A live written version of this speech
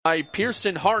by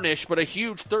Pearson Harnish, but a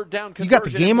huge third down conversion. You got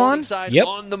the game on? Yep.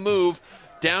 On the move,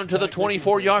 down to the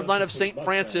 24-yard line of St.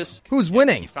 Francis. Who's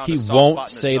winning? He won't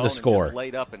say the score.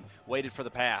 Laid up and waited for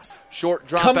the pass. Short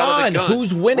drop Come out on, of the gun.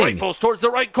 who's winning? Rifles towards the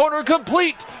right corner,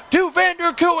 complete to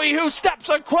Vander Cooey, who steps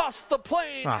across the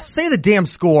plane. Say the damn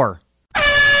score.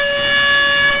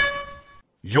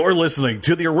 You're listening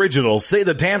to the original Say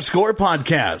the Damn Score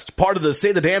podcast, part of the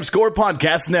Say the Damn Score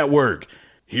podcast network.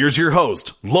 Here's your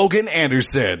host, Logan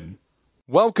Anderson.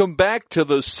 Welcome back to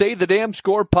the Say the Damn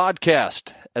Score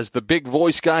podcast. As the big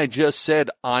voice guy just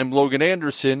said, I'm Logan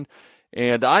Anderson,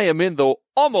 and I am in the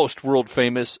almost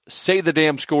world-famous Say the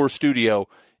Damn Score studio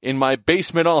in my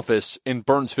basement office in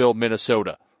Burnsville,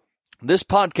 Minnesota. This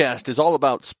podcast is all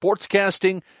about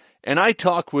sportscasting, and I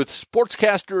talk with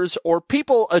sportscasters or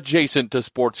people adjacent to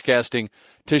sportscasting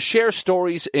to share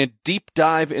stories and deep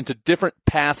dive into different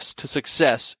paths to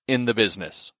success in the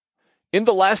business. In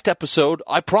the last episode,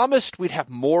 I promised we'd have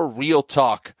more real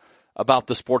talk about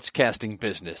the sportscasting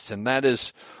business, and that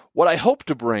is what I hope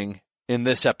to bring in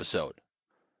this episode.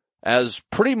 As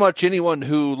pretty much anyone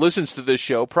who listens to this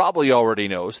show probably already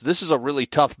knows, this is a really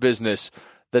tough business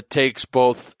that takes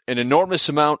both an enormous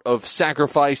amount of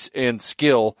sacrifice and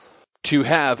skill to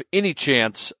have any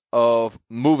chance of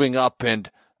moving up and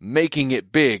making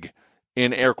it big,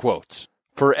 in air quotes.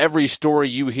 For every story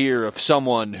you hear of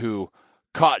someone who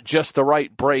caught just the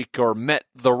right break or met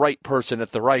the right person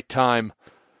at the right time,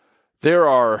 there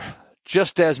are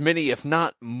just as many, if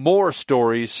not more,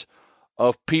 stories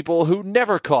of people who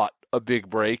never caught a big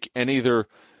break and either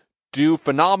do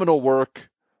phenomenal work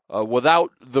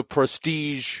without the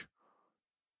prestige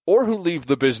or who leave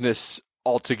the business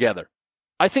altogether.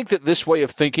 I think that this way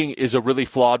of thinking is a really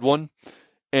flawed one,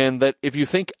 and that if you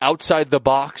think outside the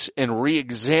box and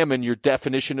re-examine your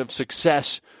definition of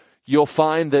success, you'll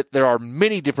find that there are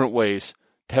many different ways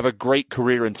to have a great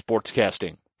career in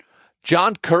sportscasting.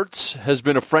 John Kurtz has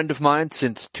been a friend of mine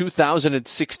since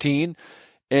 2016,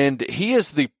 and he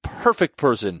is the perfect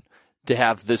person to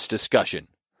have this discussion.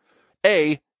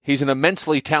 He's an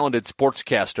immensely talented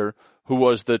sportscaster who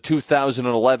was the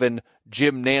 2011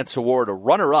 Jim Nantz Award, a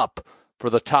runner-up for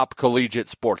the top collegiate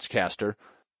sportscaster.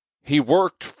 He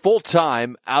worked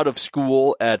full-time out of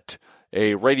school at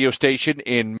a radio station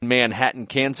in Manhattan,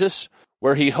 Kansas,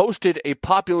 where he hosted a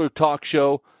popular talk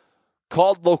show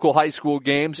called Local High School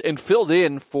Games and filled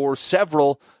in for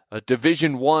several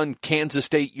Division I Kansas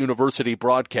State University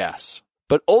broadcasts.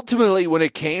 But ultimately, when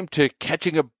it came to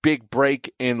catching a big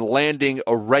break and landing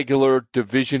a regular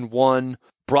Division I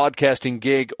broadcasting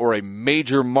gig or a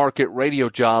major market radio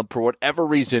job, for whatever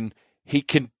reason, he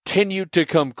continued to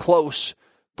come close,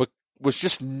 but was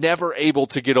just never able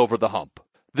to get over the hump.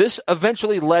 This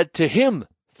eventually led to him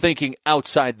thinking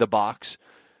outside the box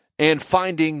and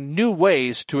finding new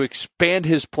ways to expand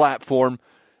his platform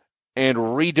and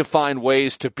redefine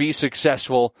ways to be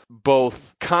successful,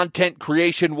 both content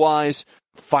creation-wise,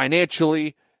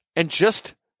 financially, and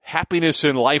just happiness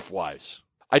in life-wise.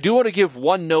 I do want to give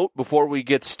one note before we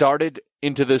get started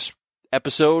into this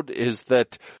episode, is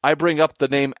that I bring up the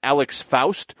name Alex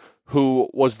Faust, who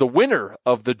was the winner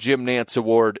of the Jim Nantz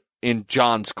Award in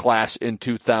John's class in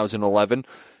 2011.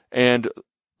 And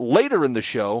later in the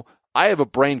show, I have a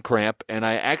brain cramp, and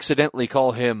I accidentally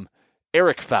call him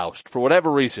Eric Faust for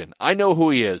whatever reason. I know who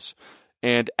he is.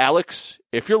 And Alex,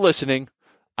 if you're listening,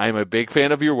 I'm a big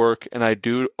fan of your work, and I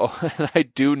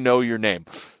do know your name.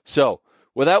 So,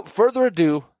 without further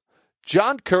ado,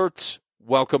 John Kurtz,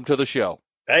 welcome to the show.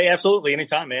 Hey, absolutely.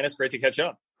 Anytime, man. It's great to catch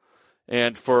up.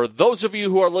 And for those of you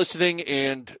who are listening,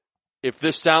 and if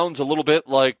this sounds a little bit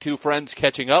like two friends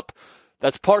catching up,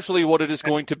 that's partially what it is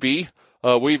going to be.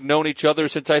 We've known each other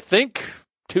since, I think,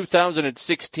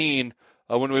 2016,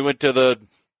 when we went to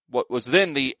what was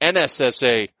then the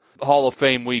NSSA Hall of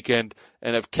Fame weekend,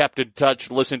 and have kept in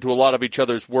touch, listened to a lot of each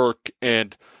other's work,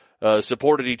 and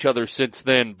supported each other since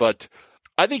then. But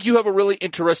I think you have a really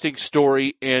interesting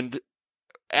story, and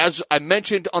as I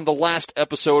mentioned on the last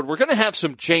episode, we're going to have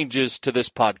some changes to this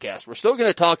podcast. We're still going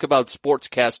to talk about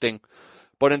sportscasting,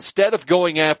 but instead of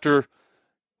going after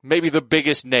maybe the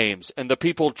biggest names and the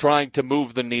people trying to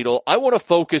move the needle, I want to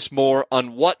focus more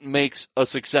on what makes a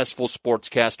successful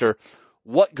sportscaster,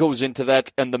 what goes into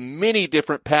that, and the many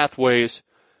different pathways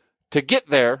to get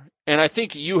there. And I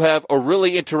think you have a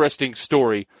really interesting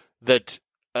story that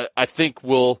I think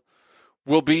will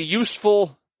be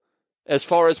useful as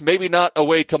far as maybe not a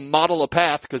way to model a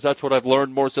path, because that's what I've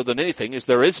learned more so than anything, is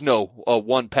there is no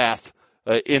one path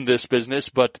in this business,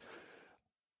 but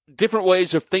different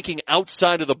ways of thinking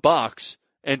outside of the box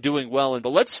and doing well.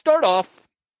 But let's start off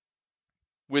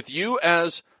with you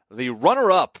as the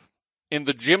runner-up in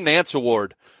the Jim Nantz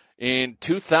Award in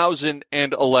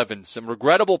 2011. Some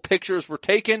regrettable pictures were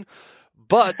taken,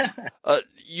 but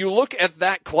you look at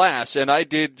that class, and I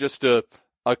did just a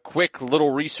quick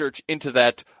little research into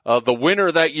that. The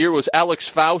winner that year was Alex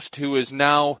Faust, who is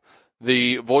now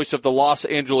the voice of the Los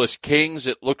Angeles Kings.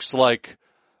 It looks like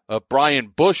Brian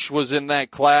Bush was in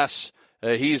that class.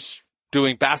 He's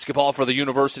doing basketball for the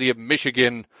University of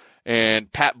Michigan,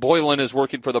 and Pat Boylan is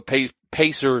working for the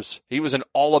Pacers. He was an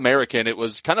All-American. It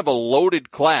was kind of a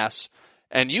loaded class,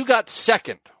 and you got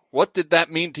second. What did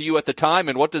that mean to you at the time,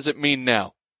 and what does it mean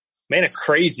now? Man, it's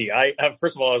crazy.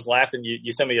 First of all, I was laughing.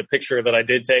 You sent me a picture that I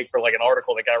did take for like an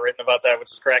article that got written about that, which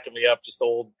was cracking me up. Just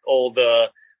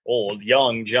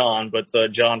young John,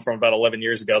 but John from about 11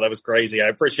 years ago. That was crazy. I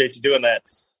appreciate you doing that.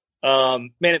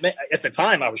 At the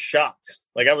time I was shocked.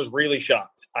 Like, I was really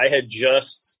shocked. I had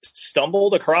just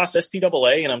stumbled across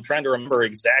STAA, and I'm trying to remember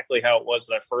exactly how it was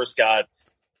that I first got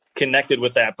connected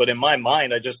with that. But in my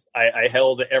mind, I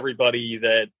held everybody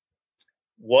that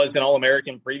was an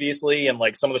All-American previously, and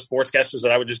like some of the sportscasters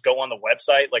that I would just go on the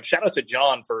website, like shout out to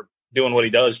John for doing what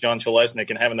he does, John Chalesnik,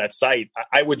 and having that site.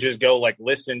 I would just go like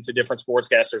listen to different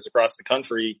sportscasters across the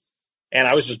country, and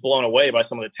I was just blown away by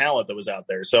some of the talent that was out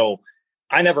there. So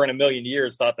I never in a million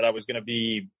years thought that I was going to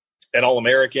be an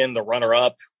All-American, the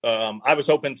runner-up. I was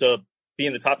hoping to be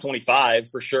in the top 25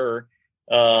 for sure.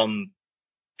 And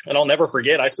I'll never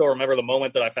forget, I still remember the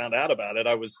moment that I found out about it.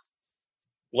 I was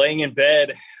laying in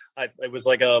bed. It was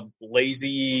like a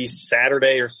lazy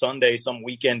Saturday or Sunday, some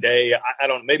weekend day. I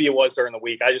don't, maybe it was during the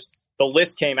week. The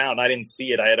list came out and I didn't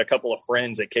see it. I had a couple of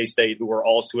friends at K-State who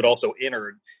had also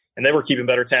entered, and they were keeping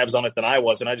better tabs on it than I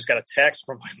was. And I just got a text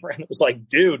from my friend that was like,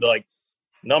 dude, like,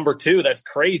 number 2, that's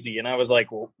crazy. And I was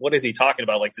like, well, what is he talking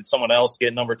about? Like, did someone else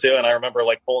get number 2? And I remember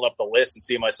like pulling up the list and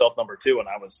seeing myself number 2, and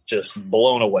I was just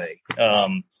blown away.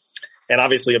 And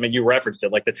obviously, I mean, you referenced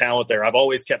it, like the talent there. I've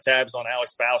always kept tabs on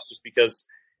Alex Faust just because,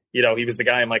 you know, he was the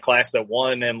guy in my class that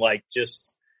won, and like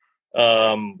just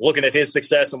looking at his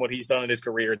success and what he's done in his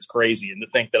career, it's crazy. And to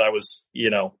think that I was,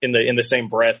 you know, in the same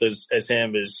breath as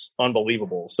him is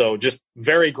unbelievable. So just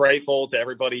very grateful to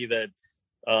everybody that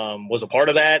was a part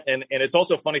of that. And it's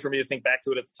also funny for me to think back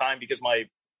to it at the time, because my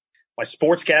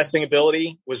sportscasting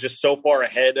ability was just so far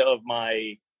ahead of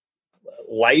my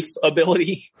life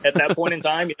ability at that point in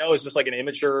time. You know, it was just like an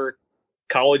immature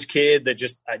college kid that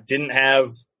just didn't have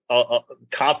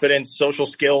confidence, social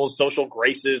skills, social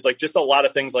graces, like just a lot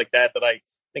of things like that I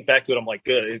think back to it. I'm like,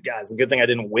 good, guys, it's a good thing I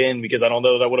didn't win, because I don't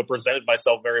know that I would have presented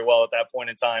myself very well at that point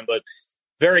in time. But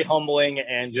very humbling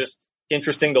and just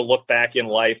interesting to look back in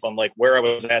life on like where I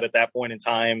was at that point in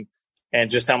time, and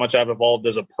just how much I've evolved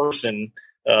as a person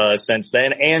since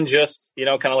then. And just, you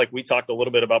know, kind of like we talked a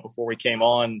little bit about before we came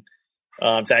on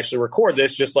to actually record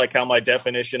this, just like how my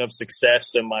definition of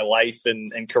success in my life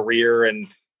and career and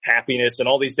happiness and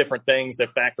all these different things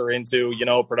that factor into, you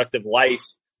know, productive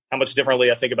life, how much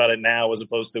differently I think about it now as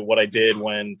opposed to what I did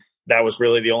when that was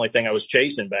really the only thing I was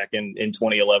chasing back in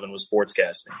 2011 was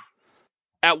sportscasting.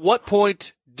 At what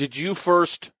point did you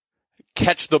first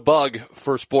catch the bug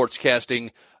for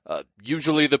sportscasting?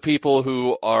 Usually the people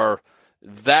who are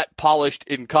that polished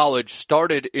in college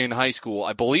started in high school.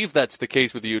 I believe that's the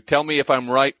case with you. Tell me if I'm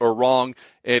right or wrong,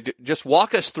 and just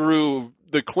walk us through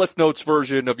the Cliff Notes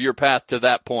version of your path to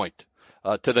that point,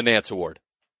 to the Nantz Award.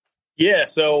 Yeah,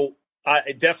 so I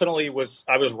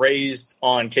was raised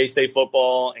on K-State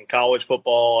football and college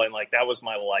football, and like that was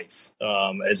my life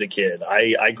as a kid.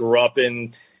 I grew up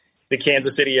in the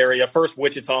Kansas City area, first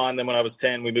Wichita, and then when I was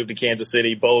 10, we moved to Kansas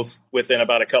City, both within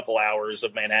about a couple hours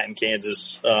of Manhattan,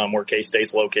 Kansas, where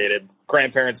K-State's located.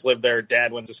 Grandparents lived there.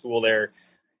 Dad went to school there. It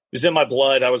was in my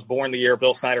blood. I was born the year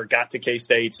Bill Snyder got to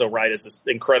K-State. So right as this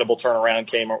incredible turnaround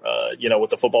came, with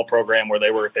the football program where they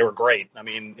were great. I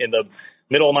mean, in the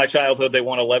middle of my childhood, they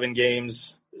won 11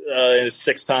 games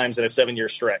 6 times in a 7-year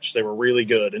stretch. They were really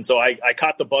good. And so I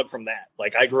caught the bug from that.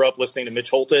 Like, I grew up listening to Mitch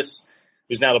Holthus,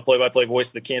 who's now the play-by-play voice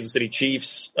of the Kansas City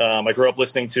Chiefs. I grew up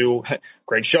listening to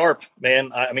Greg Sharp,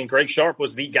 man. I mean, Greg Sharp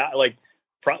was the guy,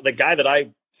 the guy that I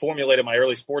formulated my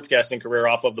early sportscasting career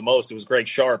off of the most. It was Greg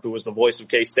Sharp, who was the voice of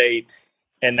K-State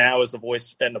and now is the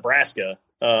voice at Nebraska.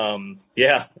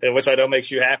 Which I know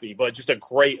makes you happy, but just a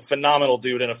great, phenomenal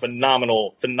dude and a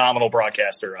phenomenal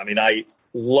broadcaster. I mean, I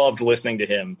loved listening to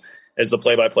him as the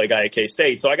play-by-play guy at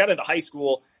K-State. So I got into high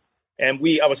school, and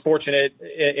I was fortunate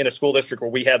in a school district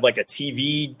where we had like a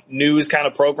TV news kind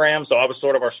of program. So I was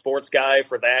sort of our sports guy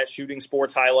for that, shooting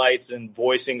sports highlights and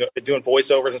doing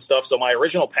voiceovers and stuff. So my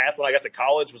original path when I got to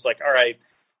college was like, all right,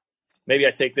 maybe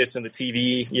I take this in the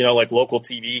TV, like local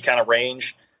TV kind of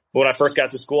range. When I first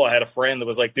got to school, I had a friend that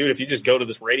was like, dude, if you just go to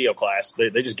this radio class, they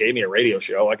just gave me a radio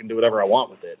show. I can do whatever I want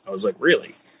with it. I was like,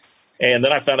 really? And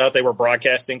then I found out they were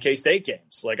broadcasting K-State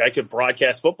games. Like, I could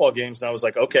broadcast football games, and I was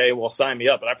like, okay, well, sign me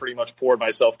up. And I pretty much poured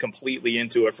myself completely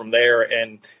into it from there.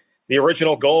 And the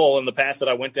original goal and the path that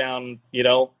I went down, you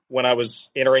know, when I was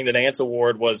entering the Nance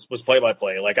Award was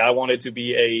play-by-play. Like, I wanted to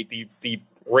be the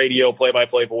radio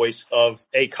play-by-play voice of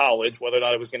a college, whether or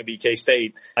not it was going to be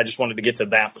K-State. I just wanted to get to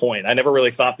that point. I never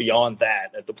really thought beyond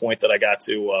that at the point that I got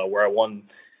to where I won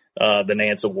the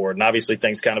Nance Award. And obviously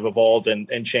things kind of evolved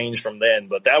and changed from then.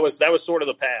 But that was sort of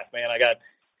the path, man. I got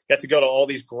to go to all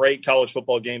these great college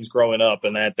football games growing up,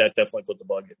 and that definitely put the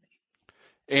bug in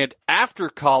me. And after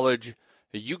college,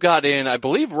 you got in, I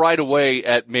believe, right away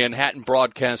at Manhattan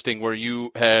Broadcasting, where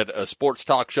you had a sports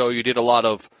talk show. You did a lot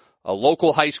of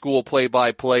local high school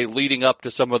play-by-play leading up to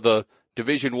some of the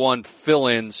Division I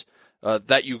fill-ins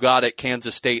that you got at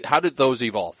Kansas State. How did those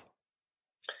evolve?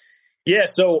 Yeah,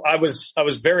 so I was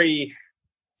very,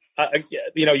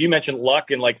 you know, you mentioned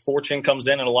luck and like fortune comes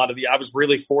in, and I was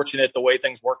really fortunate the way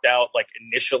things worked out, like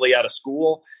initially out of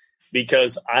school,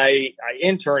 because I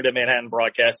interned at Manhattan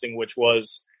Broadcasting, which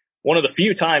was one of the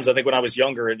few times I think when I was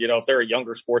younger. And, you know, if there are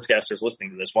younger sportscasters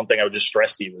listening to this, one thing I would just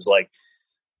stress to you is like,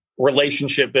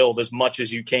 relationship build as much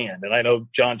as you can. And I know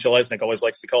John Chalesnik always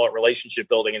likes to call it relationship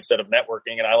building instead of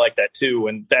networking. And I like that too.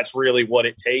 And that's really what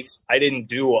it takes. I didn't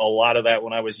do a lot of that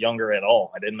when I was younger at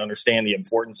all. I didn't understand the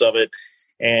importance of it.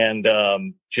 And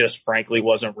just frankly,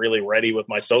 wasn't really ready with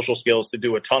my social skills to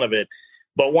do a ton of it.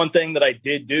 But one thing that I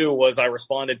did do was I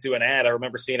responded to an ad. I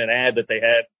remember seeing an ad that they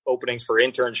had openings for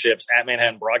internships at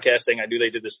Manhattan Broadcasting. I knew they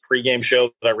did this pregame show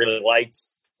that I really liked.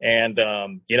 And,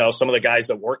 you know, some of the guys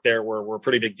that worked there were a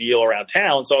pretty big deal around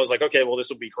town. So I was like, okay, well, this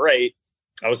would be great.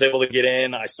 I was able to get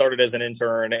in. I started as an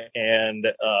intern, and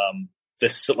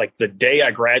like the day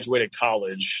I graduated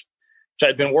college, which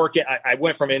I'd been working, I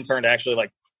went from intern to actually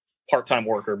like part-time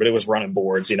worker, but it was running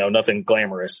boards, you know, nothing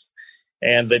glamorous.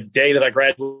 And the day that I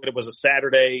graduated was a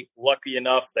Saturday. Lucky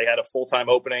enough, they had a full-time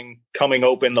opening coming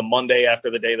open the Monday after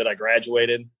the day that I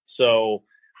graduated. So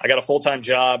I got a full-time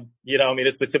job. You know, I mean,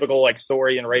 it's the typical like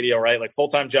story in radio, right? Like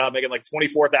full-time job, making like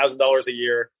 $24,000 a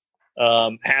year.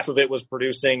 Half of it was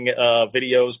producing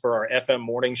videos for our FM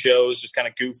morning shows, just kind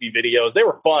of goofy videos. They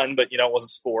were fun, but, you know, it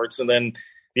wasn't sports. And then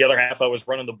the other half I was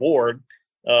running the board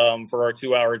for our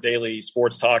 2-hour daily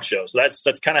sports talk show. So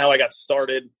that's kind of how I got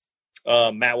started.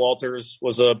 Matt Walters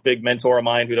was a big mentor of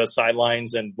mine who does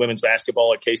sidelines and women's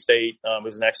basketball at K-State. He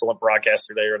was an excellent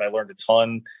broadcaster there, and I learned a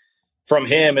ton from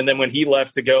him. And then when he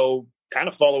left to go kind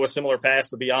of follow a similar path,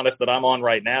 to be honest, that I'm on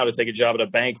right now, to take a job at a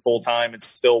bank full time and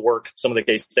still work some of the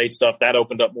K-State stuff, that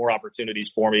opened up more opportunities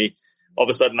for me. All of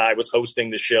a sudden I was hosting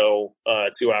the show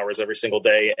 2 hours every single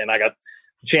day, and I got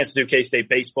a chance to do K-State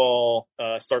baseball,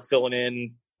 start filling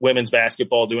in women's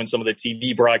basketball, doing some of the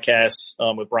TV broadcasts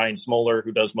with Brian Smoller,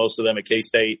 who does most of them at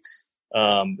K-State,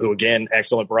 who, again,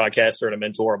 excellent broadcaster and a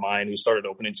mentor of mine, who started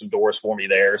opening some doors for me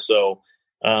there. So,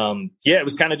 yeah, it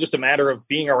was kind of just a matter of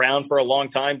being around for a long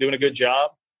time, doing a good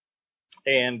job,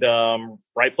 and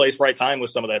right place, right time with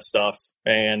some of that stuff.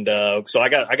 And so I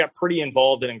got pretty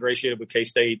involved and ingratiated with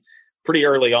K-State pretty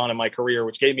early on in my career,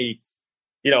 which gave me,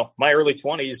 you know, my early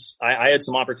 20s. I had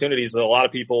some opportunities that a lot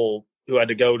of people who had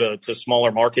to go to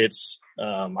smaller markets.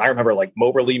 I remember like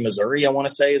Moberly, Missouri, I want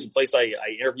to say, is a place I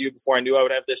interviewed before I knew I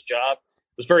would have this job.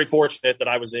 I was very fortunate that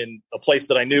I was in a place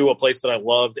that I knew, a place that I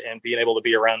loved, and being able to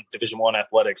be around Division I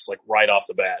athletics like right off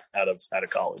the bat out of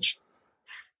college.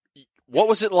 What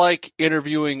was it like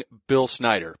interviewing Bill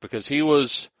Snyder? Because he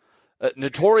was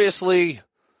notoriously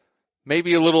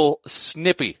maybe a little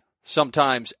snippy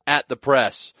sometimes at the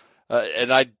press.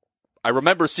 And I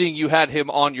remember seeing you had him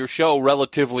on your show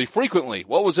relatively frequently.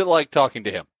 What was it like talking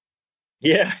to him?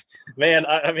 Yeah, man.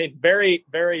 I mean, very,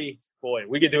 very, boy,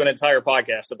 we could do an entire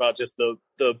podcast about just the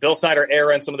Bill Snyder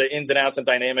era and some of the ins and outs and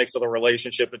dynamics of the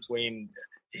relationship between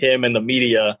him and the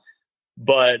media.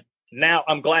 But now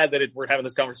I'm glad that we're having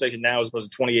this conversation now as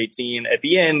opposed to 2018. At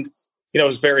the end, you know, it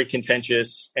was very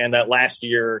contentious. And that last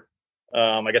year,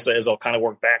 I guess as I'll kind of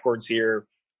work backwards here,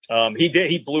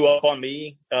 he blew up on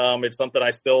me. It's something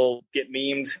I still get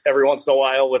memed every once in a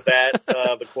while with that.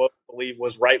 The quote, I believe,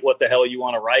 was "Write what the hell you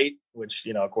want to write," which,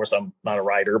 you know, of course I'm not a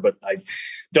writer, but I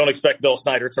don't expect Bill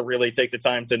Snyder to really take the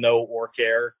time to know or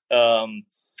care.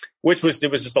 It was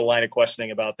just a line of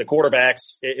questioning about the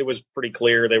quarterbacks. It was pretty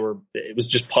clear it was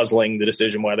just puzzling, the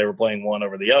decision why they were playing one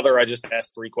over the other. I just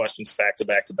asked 3 questions back to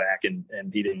back to back,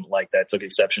 and he didn't like that, took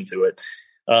exception to it.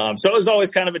 So it was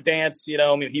always kind of a dance, you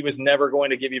know. I mean, he was never going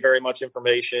to give you very much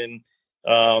information.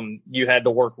 You had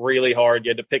to work really hard. You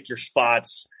had to pick your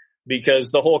spots.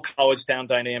 because the whole college town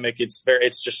dynamic, it's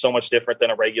just so much different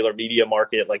than a regular media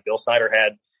market. Like Bill Snyder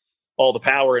had all the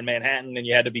power in Manhattan, and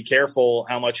you had to be careful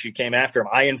how much you came after him.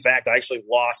 I actually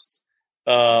lost.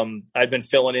 I'd been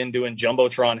filling in doing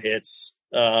Jumbotron hits,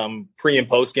 pre and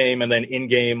post game, and then in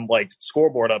game, like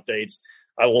scoreboard updates.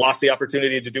 I lost the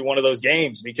opportunity to do one of those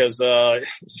games because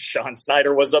Sean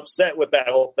Snyder was upset with that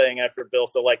whole thing after Bill.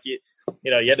 So like, you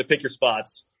had to pick your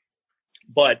spots.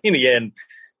 But in the end,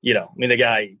 the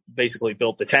guy basically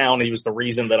built the town. He was the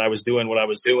reason that I was doing what I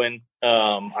was doing.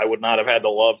 I would not have had the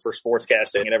love for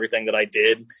sportscasting and everything that I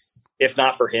did if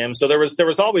not for him. So there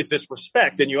was always this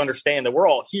respect, and you understand that we're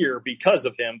all here because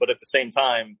of him. But at the same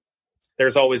time,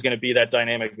 there's always going to be that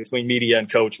dynamic between media and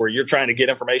coach where you're trying to get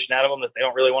information out of them that they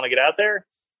don't really want to get out there.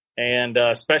 And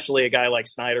especially a guy like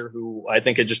Snyder, who I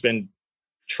think had just been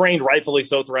trained rightfully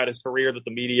so throughout his career that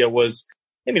the media was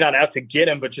maybe not out to get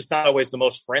him, but just not always the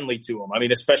most friendly to him. I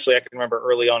mean, especially I can remember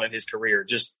early on in his career,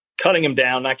 just cutting him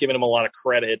down, not giving him a lot of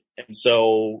credit. And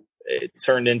so it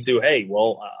turned into, hey,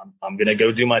 well, I'm going to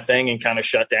go do my thing and kind of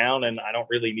shut down, and I don't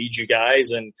really need you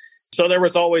guys. And so there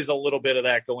was always a little bit of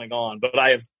that going on, but I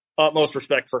have utmost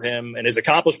respect for him and his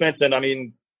accomplishments. And I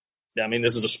mean,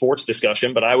 this is a sports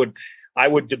discussion, but I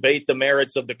would debate the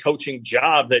merits of the coaching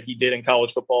job that he did in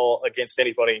college football against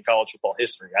anybody in college football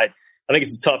history. I think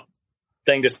it's a tough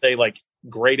thing to say, like,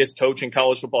 greatest coach in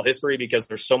college football history, because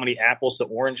there's so many apples to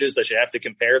oranges that you have to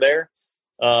compare there.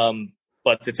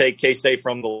 But to take K-State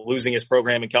from the losingest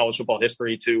program in college football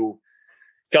history to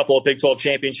a couple of Big 12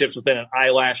 championships within an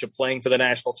eyelash of playing for the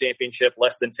national championship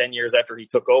less than 10 years after he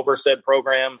took over said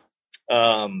program,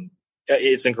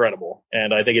 it's incredible.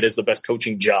 And I think it is the best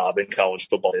coaching job in college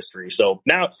football history. So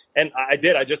now, and I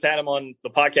just had him on the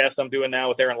podcast I'm doing now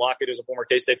with Aaron Lockett, who's a former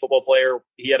K-State football player.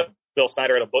 Bill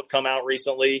Snyder had a book come out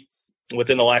recently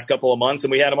within the last couple of months,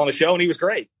 and we had him on the show, and he was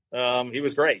great. He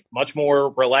was great, much more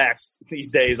relaxed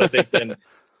these days, I think, than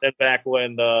back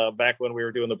when we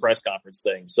were doing the press conference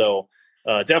thing. So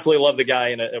definitely love the guy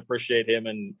and appreciate him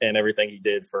and everything he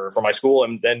did for my school,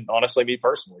 and then honestly me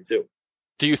personally too.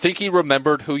 Do you think he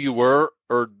remembered who you were,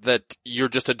 or that you're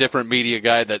just a different media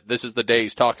guy, that this is the day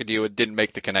he's talking to you and didn't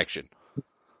make the connection?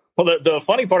 Well, the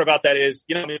funny part about that is,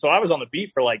 so I was on the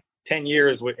beat for like 10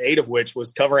 years, 8 of which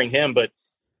was covering him. But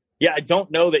yeah, I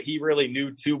don't know that he really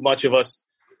knew too much of us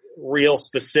real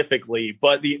specifically.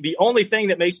 But the only thing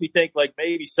that makes me think like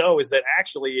maybe so is that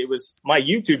actually it was my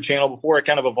YouTube channel before it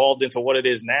kind of evolved into what it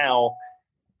is now.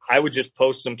 I would just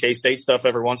post some K-State stuff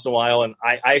every once in a while. And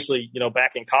I actually,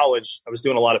 back in college, I was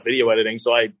doing a lot of video editing.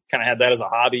 So I kind of had that as a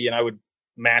hobby, and I would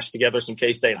mash together some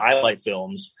K-State highlight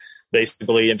films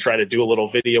basically and try to do a little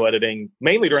video editing,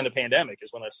 mainly during the pandemic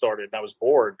is when that started, and I was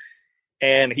bored.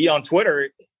 And he on Twitter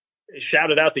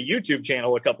shouted out the YouTube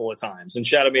channel a couple of times and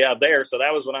shouted me out there. So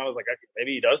that was when I was like, okay,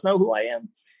 maybe he does know who I am.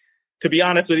 To be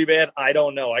honest with you, man, I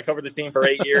don't know. I covered the team for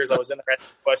 8 years. I was in there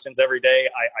asking questions every day.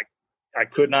 I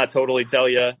could not totally tell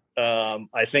you.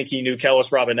 I think he knew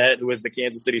Kellis Robinette, who was the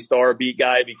Kansas City Star beat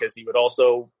guy, because he would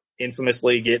also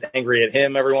infamously get angry at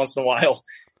him every once in a while.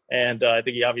 And I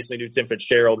think he obviously knew Tim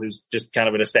Fitzgerald, who's just kind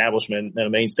of an establishment and a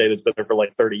mainstay that's been there for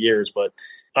like 30 years. But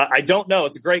I don't know.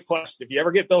 It's a great question. If you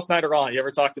ever get Bill Snyder on, you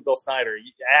ever talk to Bill Snyder,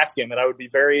 you ask him, and I would be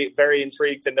very, very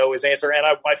intrigued to know his answer. And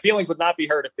my feelings would not be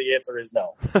hurt if the answer is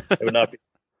no. It would not be.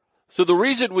 So the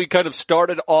reason we kind of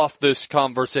started off this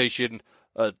conversation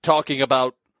talking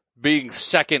about being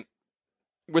second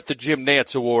with the Jim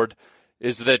Nantz Award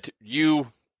is that you,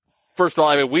 first of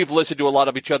all, we've listened to a lot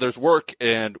of each other's work,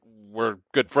 and we're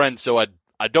good friends, so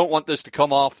I don't want this to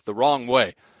come off the wrong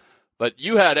way. But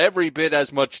you had every bit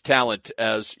as much talent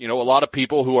as, a lot of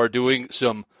people who are doing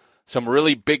some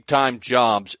really big-time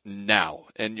jobs now.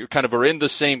 And you kind of are in the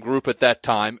same group at that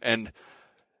time, and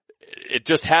it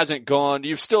just hasn't gone.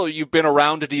 You've been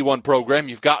around a D1 program.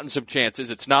 You've gotten some chances.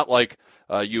 It's not like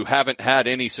you haven't had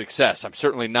any success. I'm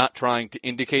certainly not trying to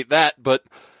indicate that, but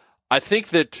I think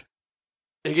that,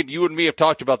 again, you and me have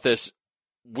talked about this.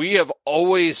 We have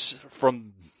always,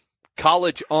 from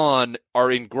college on,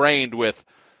 are ingrained with,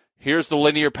 here's the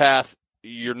linear path.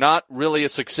 You're not really a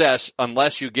success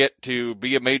unless you get to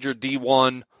be a major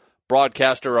D1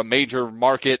 broadcaster, a major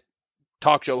market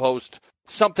talk show host,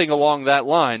 something along that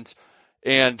lines.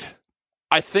 And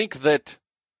I think that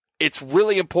it's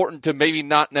really important to maybe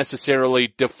not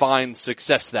necessarily define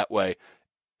success that way,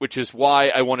 which is why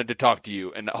I wanted to talk to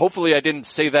you. And hopefully I didn't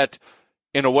say that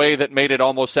in a way that made it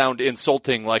almost sound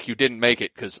insulting, like you didn't make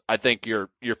it, because I think you're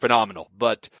phenomenal.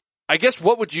 But I guess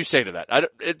what would you say to that?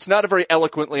 It's not a very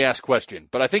eloquently asked question,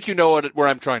 but I think you know where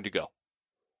I'm trying to go.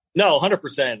 No,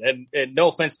 100%. And no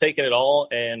offense taken at all.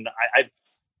 And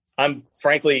I'm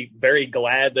frankly very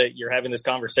glad that you're having this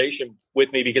conversation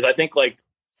with me, because I think, like,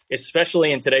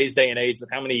 especially in today's day and age, with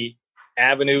how many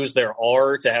avenues there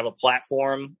are to have a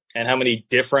platform and how many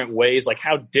different ways, like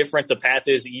how different the path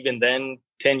is even then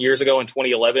 10 years ago in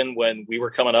 2011 when we were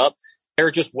coming up. There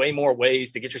are just way more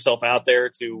ways to get yourself out there,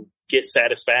 to get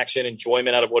satisfaction,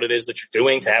 enjoyment out of what it is that you're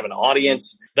doing, to have an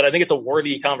audience, that I think it's a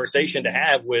worthy conversation to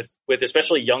have with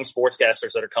especially young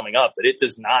sportscasters that are coming up, that it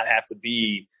does not have to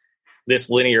be this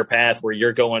linear path where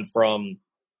you're going from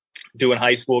doing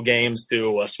high school games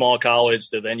to a small college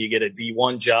to then you get a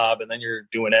D1 job and then you're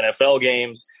doing NFL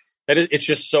games. It's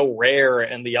just so rare,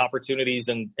 and the opportunities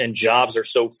and jobs are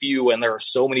so few, and there are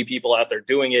so many people out there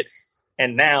doing it.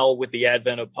 And now with the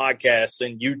advent of podcasts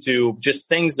and YouTube, just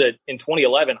things that in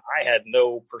 2011, I had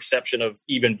no perception of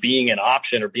even being an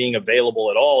option or being available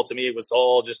at all. To me, it was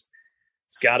all just,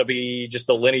 it's got to be just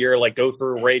a linear, like, go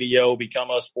through radio,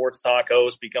 become a sports talk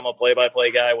host, become a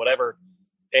play-by-play guy, whatever.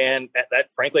 And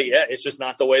that frankly, yeah, it's just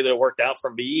not the way that it worked out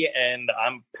for me. And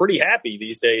I'm pretty happy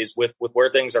these days with where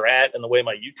things are at and the way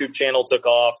my YouTube channel took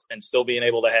off, and still being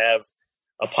able to have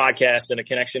a podcast and a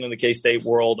connection in the K-State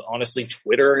world. Honestly,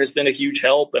 Twitter has been a huge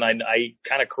help, and I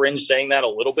kind of cringe saying that a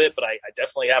little bit, but I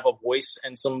definitely have a voice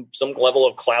and some level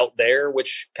of clout there,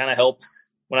 which kind of helped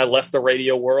when I left the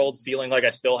radio world, feeling like I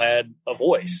still had a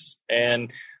voice.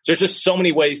 And there's just so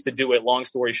many ways to do it. Long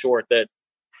story short, that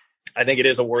I think it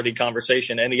is a worthy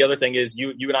conversation. And the other thing is,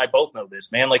 you and I both know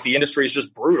this, man, like, the industry is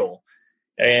just brutal,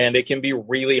 and it can be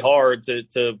really hard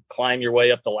to climb your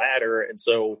way up the ladder. And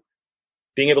so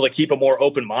being able to keep a more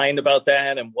open mind about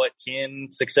that, and what can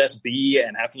success be,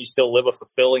 and how can you still live a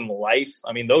fulfilling life?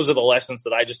 I mean, those are the lessons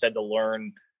that I just had to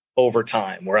learn over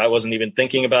time, where I wasn't even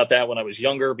thinking about that when I was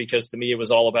younger, because to me, it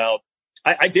was all about,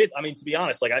 to be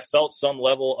honest, like, I felt some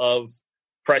level of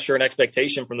pressure and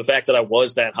expectation from the fact that I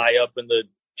was that high up in the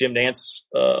Jim Nantz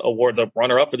award, the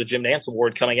runner-up for the Jim Nantz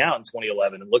award coming out in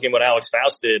 2011, and looking what Alex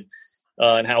Faust did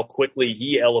and how quickly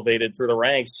he elevated through the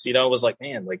ranks. It was like,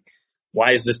 man, like,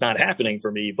 why is this not happening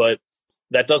for me? But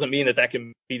that doesn't mean that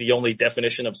can be the only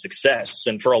definition of success.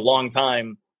 And for a long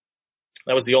time,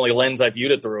 that was the only lens I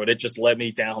viewed it through. And it just led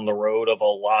me down the road of a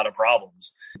lot of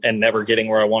problems and never getting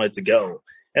where I wanted to go.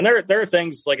 And there are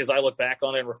things, like, as I look back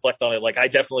on it and reflect on it, like,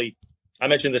 I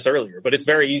mentioned this earlier, but it's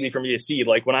very easy for me to see,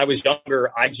 like, when I was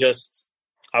younger,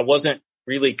 I wasn't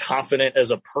really confident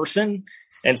as a person.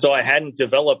 And so I hadn't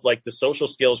developed, like, the social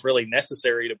skills really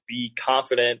necessary to be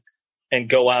confident and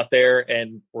go out there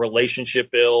and relationship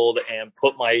build and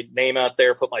put my name out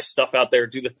there, put my stuff out there,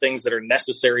 do the things that are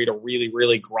necessary to really,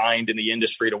 really grind in the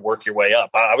industry to work your way up.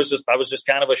 I was just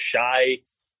kind of a shy,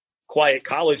 quiet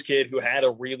college kid who had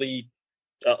a really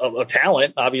a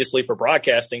talent, obviously, for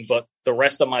broadcasting, but the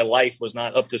rest of my life was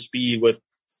not up to speed with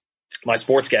my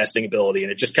sportscasting ability.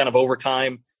 And it just kind of, over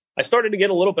time, I started to get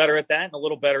a little better at that and a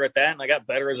little better at that. And I got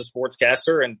better as a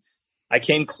sportscaster, and I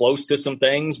came close to some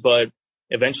things, but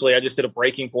eventually I just hit a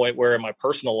breaking point where in my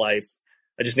personal life,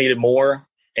 I just needed more.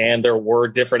 And there were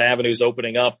different avenues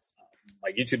opening up.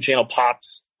 My YouTube channel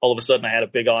popped. All of a sudden I had a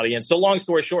big audience. So long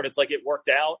story short, it's like, it worked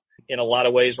out in a lot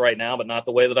of ways right now, but not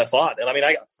the way that I thought. And I mean,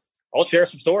 I'll share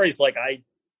some stories. Like, I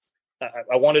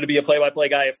wanted to be a play-by-play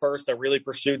guy at first. I really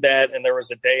pursued that. And there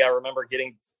was a day I remember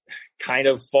getting kind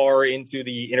of far into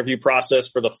the interview process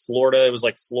for the Florida. It was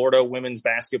like Florida women's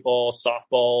basketball,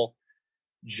 softball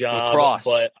job. Lacrosse.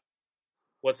 But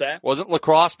what's that? Wasn't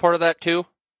lacrosse part of that too?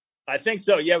 I think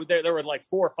so. Yeah. There were like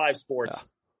 4 or 5 sports.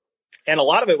 Yeah. And a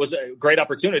lot of it was a great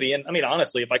opportunity. And I mean,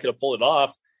 honestly, if I could have pulled it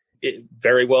off, it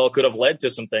very well could have led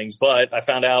to some things. But I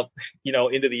found out,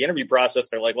 into the interview process,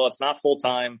 they're like, well, it's not full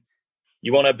time.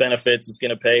 You won't have benefits. It's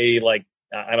going to pay, like,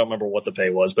 I don't remember what the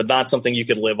pay was, but not something you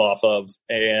could live off of.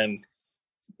 And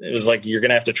it was like, you're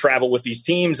going to have to travel with these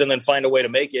teams and then find a way to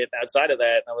make it outside of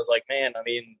that. And I was like, man, I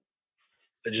mean,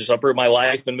 I just uproot my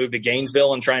life and move to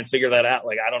Gainesville and try and figure that out.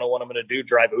 Like, I don't know what I'm going to do,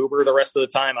 drive Uber the rest of the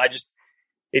time.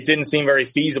 It didn't seem very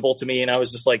feasible to me. And I was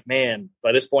just like, man,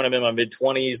 by this point I'm in my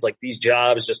mid-20s. Like, these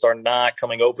jobs just are not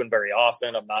coming open very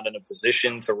often. I'm not in a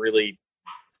position to really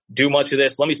do much of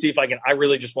this. Let me see if I can. I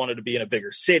really just wanted to be in a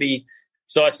bigger city.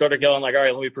 So I started going like, all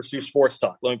right, let me pursue sports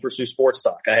talk.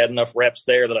 I had enough reps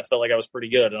there that I felt like I was pretty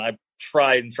good. And I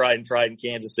tried in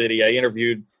Kansas City. I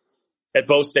interviewed at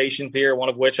both stations here, one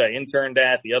of which I interned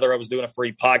at. The other I was doing a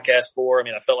free podcast for. I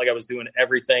mean, I felt like I was doing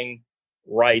everything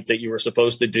right that you were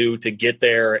supposed to do to get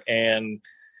there. And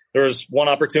there was one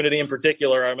opportunity in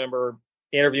particular I remember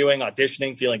interviewing,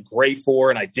 auditioning, feeling great for,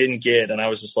 and I didn't get. And I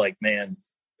was just like, man,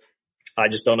 I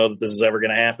just don't know that this is ever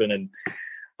going to happen. And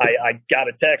I got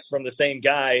a text from the same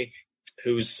guy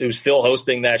who's still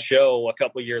hosting that show a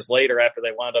couple of years later after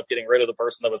they wound up getting rid of the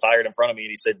person that was hired in front of me. And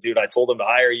he said, dude, I told them to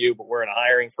hire you, but we're in a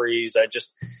hiring freeze.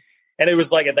 And it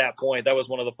was like at that point, that was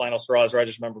one of the final straws where I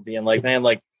just remember being like, man,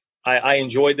 like I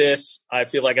enjoyed this. I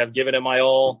feel like I've given it my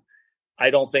all. I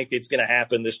don't think it's going to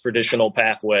happen this traditional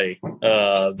pathway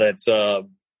that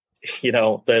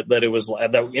it was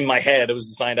that in my head, it was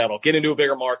designed out. I'll get into a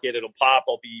bigger market. It'll pop.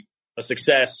 I'll be a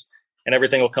success and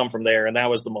everything will come from there. And that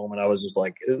was the moment I was just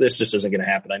like, this just isn't going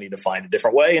to happen. I need to find a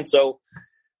different way. And so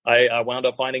I wound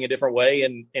up finding a different way.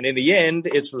 And in the end,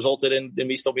 it's resulted in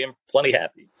me still being plenty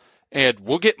happy. And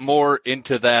we'll get more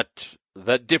into that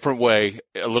different way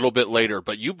a little bit later.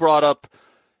 But you brought up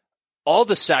all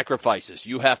the sacrifices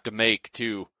you have to make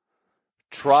to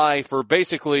try for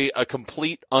basically a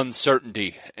complete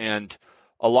uncertainty. And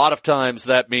a lot of times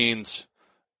that means,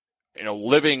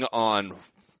 living on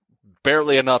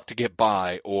barely enough to get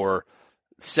by, or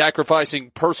sacrificing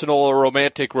personal or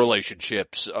romantic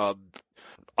relationships,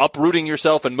 uprooting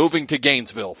yourself and moving to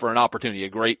Gainesville for an opportunity, a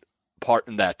great part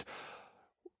in that.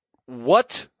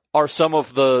 What are some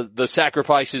of the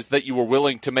sacrifices that you were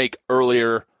willing to make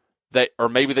earlier or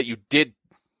maybe that you did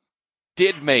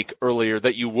make earlier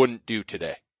that you wouldn't do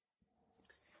today?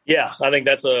 Yeah, I think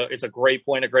it's a great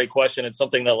point, a great question. It's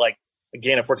something that, like,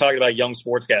 again, if we're talking about young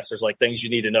sportscasters, like things you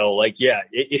need to know, like, yeah,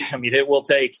 it will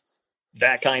take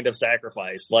that kind of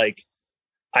sacrifice. Like,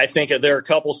 I think there are a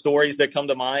couple stories that come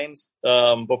to mind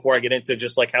before I get into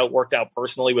just like how it worked out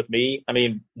personally with me. I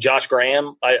mean, Josh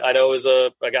Graham, I know is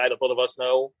a guy that both of us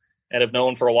know and have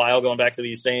known for a while, going back to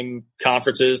these same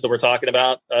conferences that we're talking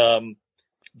about.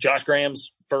 Josh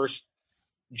Graham's first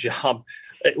job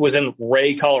was in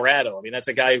Ray, Colorado. I mean, that's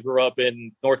a guy who grew up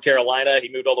in North Carolina.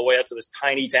 He moved all the way up to this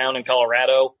tiny town in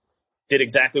Colorado, did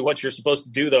exactly what you're supposed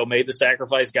to do, though, made the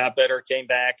sacrifice, got better, came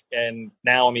back. And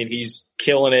now, I mean, he's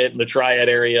killing it in the Triad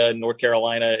area in North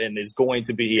Carolina and is going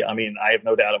to be, I mean, I have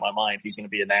no doubt in my mind, he's going to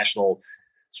be a national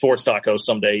sports talk host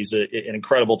someday. He's an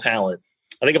incredible talent.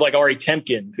 I think of like Ari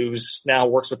Temkin, who's now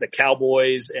works with the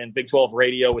Cowboys and Big 12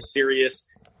 radio with Sirius.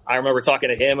 I remember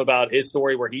talking to him about his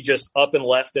story where he just up and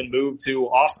left and moved to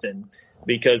Austin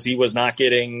because he was not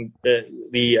getting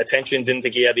the attention, didn't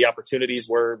think he had the opportunities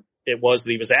where it was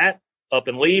that he was at. Up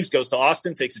and leaves, goes to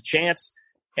Austin, takes a chance,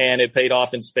 and it paid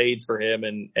off in spades for him.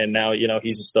 And now,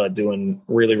 he's just doing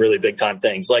really, really big time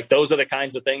things. Like, those are the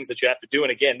kinds of things that you have to do.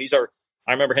 And again,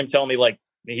 I remember him telling me, like,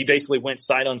 he basically went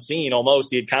sight unseen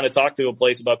almost. He had kind of talked to a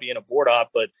place about being a board op,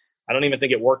 but I don't even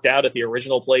think it worked out at the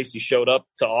original place he showed up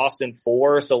to Austin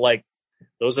for. So, like,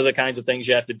 those are the kinds of things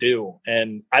you have to do.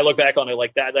 And I look back on it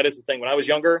like that. That is the thing. When I was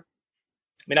younger,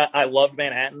 I mean, I loved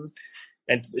Manhattan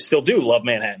and still do love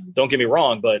Manhattan. Don't get me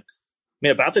wrong. But I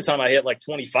mean, about the time I hit like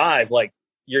 25, like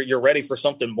you're ready for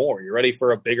something more. You're ready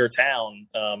for a bigger town,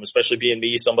 especially being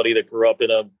me, somebody that grew up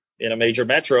in a major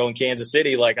metro in Kansas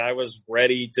City. Like, I was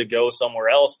ready to go somewhere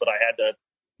else, but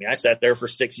I sat there for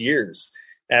 6 years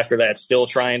after that, still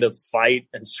trying to fight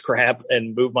and scrap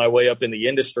and move my way up in the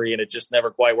industry. And it just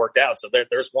never quite worked out. So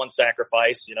there's one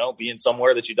sacrifice, being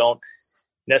somewhere that you don't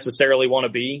necessarily want to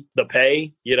be. The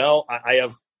pay,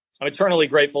 I'm eternally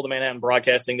grateful to Manhattan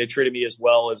Broadcasting. They treated me as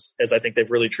well as I think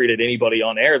they've really treated anybody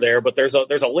on air there. But there's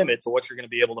a limit to what you're going to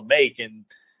be able to make in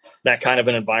that kind of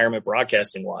an environment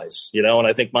broadcasting wise, And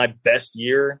I think my best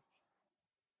year,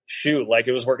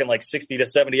 it was working like 60 to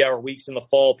 70 hour weeks in the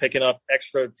fall, picking up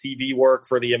extra TV work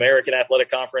for the American Athletic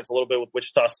Conference, a little bit with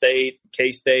Wichita State,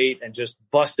 K-State, and just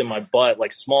busting my butt,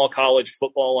 like small college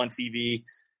football on TV.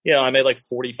 I made like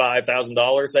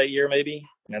 $45,000 that year, maybe.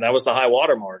 And that was the high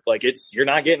water mark. Like, you're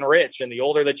not getting rich. And the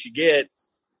older that you get,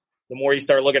 the more you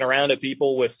start looking around at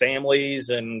people with families.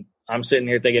 And I'm sitting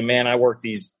here thinking, man, I work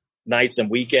these nights and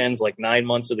weekends, like 9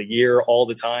 months of the year, all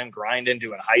the time, grinding,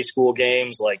 doing high school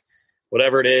games, like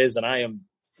whatever it is. And I am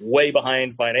way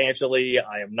behind financially.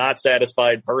 I am not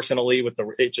satisfied personally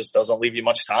it just doesn't leave you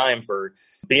much time for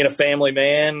being a family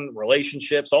man,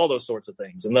 relationships, all those sorts of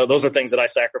things. And those are things that I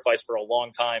sacrificed for a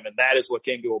long time. And that is what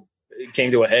came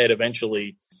to a head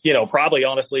eventually, probably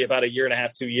honestly about 1.5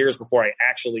 years, 2 years before I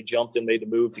actually jumped and made the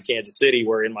move to Kansas City,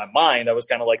 where in my mind, I was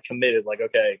kind of like committed, like,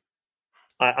 okay,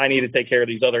 I need to take care of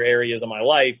these other areas of my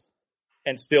life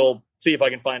and still see if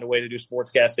I can find a way to do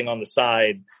sportscasting on the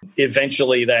side.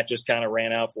 Eventually that just kind of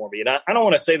ran out for me. And I don't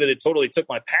want to say that it totally took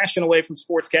my passion away from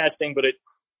sportscasting, but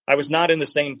I was not in the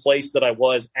same place that I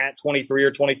was at 23 or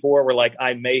 24, where like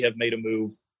I may have made a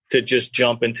move to just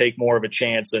jump and take more of a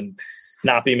chance and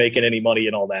not be making any money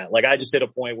and all that. Like, I just hit a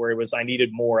point where I needed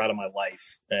more out of my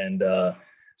life. And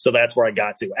so that's where I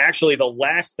got to. Actually, the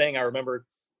last thing I remember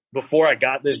before I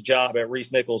got this job at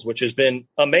Reese Nichols, which has been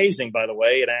amazing, by the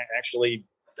way, and actually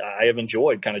I have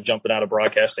enjoyed kind of jumping out of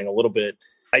broadcasting a little bit.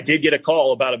 I did get a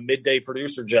call about a midday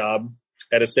producer job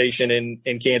at a station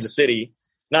in Kansas City.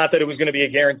 Not that it was going to be a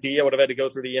guarantee. I would have had to go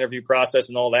through the interview process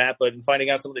and all that, but in finding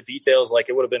out some of the details, like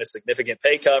it would have been a significant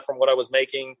pay cut from what I was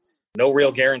making. No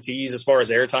real guarantees as far as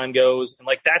airtime goes. And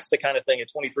like, that's the kind of thing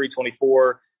at 23,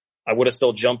 24, I would have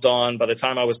still jumped on. By the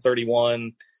time I was 31,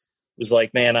 it was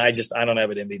like, man, I don't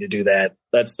have it in me to do that.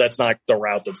 That's not the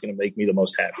route that's going to make me the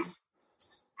most happy.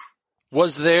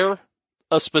 Was there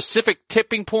a specific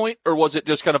tipping point, or was it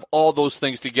just kind of all those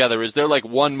things together? Is there like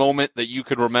one moment that you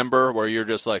could remember where you're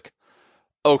just like,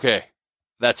 okay,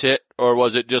 that's it? Or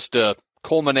was it just a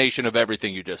culmination of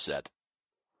everything you just said?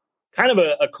 Kind of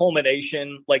a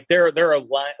culmination. Like there are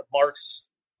marks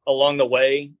along the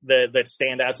way that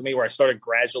stand out to me where I started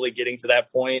gradually getting to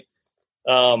that point.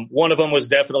 One of them was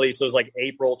definitely, so it was like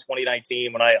April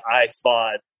 2019 when I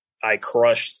thought I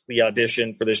crushed the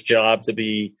audition for this job to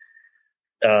be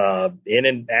in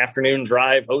an afternoon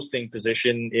drive hosting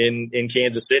position in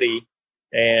Kansas City,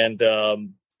 and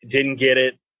didn't get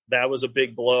it. That was a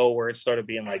big blow where it started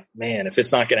being like, man, if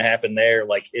it's not going to happen there,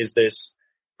 like, is this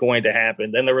going to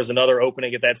happen? Then there was another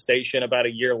opening at that station about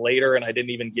a year later, and I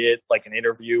didn't even get like an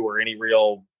interview or any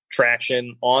real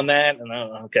traction on that. And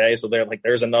okay, so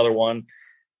there's another one.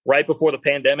 Right before the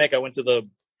pandemic, I went to the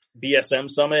BSM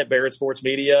Summit, Barrett Sports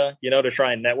Media, to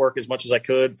try and network as much as I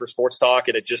could for sports talk.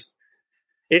 And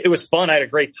it was fun. I had a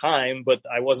great time, but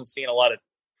I wasn't seeing a lot of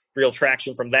real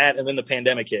traction from that. And then the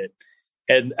pandemic hit.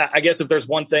 And I guess if there's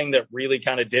one thing that really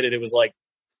kind of did it, it was like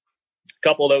a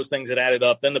couple of those things that added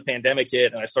up. Then the pandemic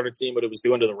hit, and I started seeing what it was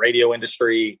doing to the radio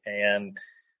industry. And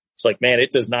it's like, man,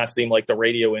 it does not seem like the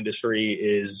radio industry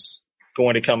is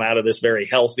going to come out of this very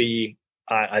healthy.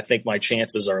 I think my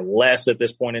chances are less at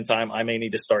this point in time. I may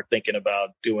need to start thinking about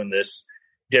doing this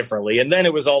differently. And then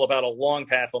it was all about a long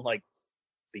path on like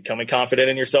becoming confident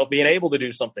in yourself, being able to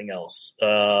do something else.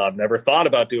 I've never thought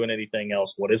about doing anything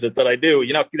else. What is it that I do?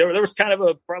 There was kind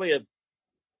of probably a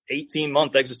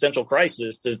 18-month existential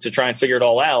crisis to try and figure it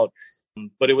all out.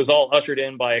 But it was all ushered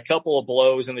in by a couple of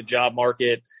blows in the job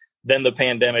market. Then the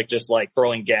pandemic just like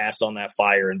throwing gas on that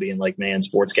fire and being like, man,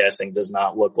 sportscasting does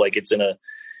not look like it's in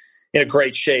a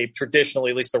great shape,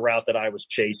 traditionally, at least the route that I was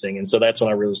chasing. And so that's when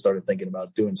I really started thinking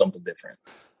about doing something different.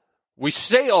 We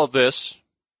say all this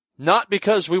not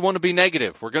because we want to be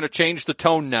negative. We're going to change the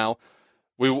tone now.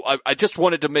 I just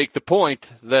wanted to make the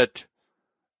point that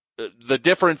the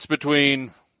difference between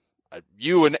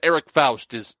you and Eric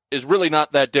Faust is really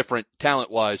not that different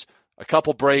talent-wise. A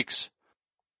couple breaks.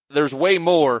 There's way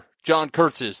more John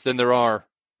Kurtzes than there are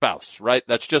Faust, right?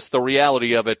 That's just the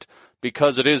reality of it.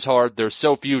 Because it is hard, there's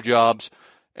so few jobs,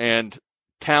 and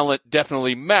talent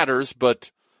definitely matters, but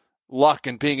luck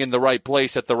and being in the right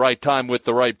place at the right time with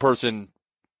the right person,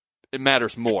 it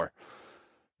matters more.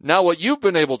 Now, what you've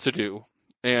been able to do,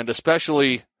 and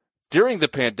especially during the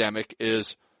pandemic,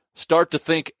 is start to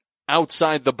think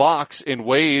outside the box in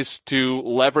ways to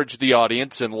leverage the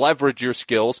audience and leverage your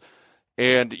skills.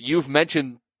 And you've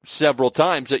mentioned several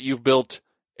times that you've built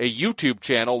a YouTube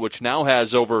channel, which now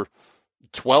has over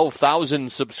 12,000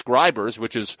 subscribers,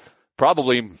 which is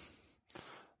probably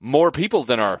more people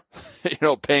than are,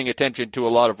 paying attention to a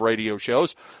lot of radio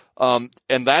shows. And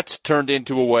that's turned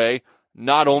into a way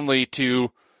not only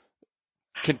to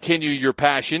continue your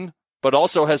passion, but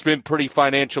also has been pretty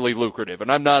financially lucrative. And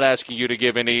I'm not asking you to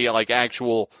give any like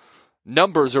actual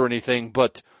numbers or anything,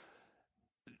 but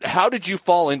how did you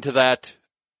fall into that?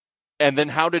 And then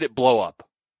how did it blow up?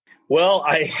 Well,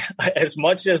 I as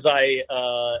much as I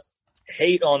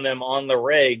hate on them on the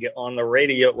radio,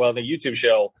 the YouTube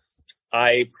show,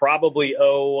 I probably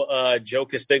owe Joe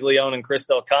Castiglione and Chris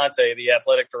Del Conte, the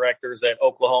athletic directors at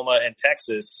Oklahoma and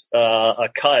Texas, a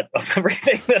cut of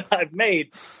everything that I've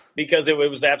made, because it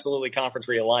was absolutely conference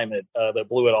realignment that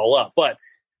blew it all up. But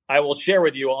I will share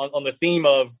with you on the theme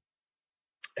of,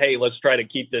 hey, let's try to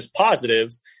keep this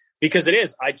positive, because it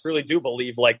is. I truly do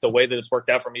believe like the way that it's worked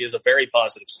out for me is a very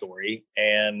positive story,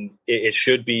 and it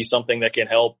should be something that can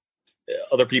help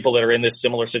other people that are in this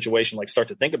similar situation, like start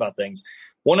to think about things.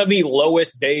 One of the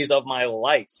lowest days of my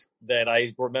life that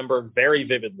I remember very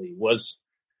vividly was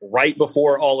right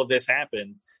before all of this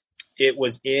happened. It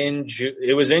was in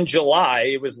July.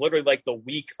 It was literally like the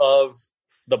week of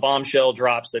the bombshell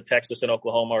drops that Texas and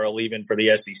Oklahoma are leaving for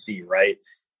the SEC, right?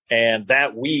 And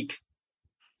that week,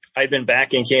 I'd been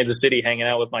back in Kansas City hanging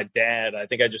out with my dad. I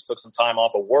think I just took some time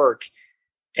off of work.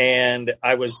 And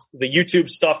the YouTube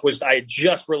stuff I had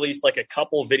just released like a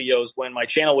couple videos when my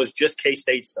channel was just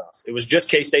K-State stuff. It was just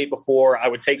K-State before. I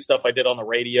would take stuff I did on the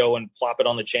radio and plop it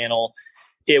on the channel.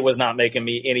 It was not making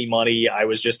me any money. I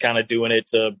was just kind of doing it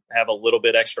to have a little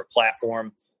bit extra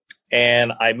platform.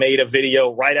 And I made a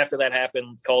video right after that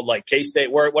happened called like K-State,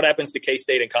 what happens to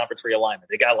K-State in conference realignment?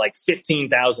 It got like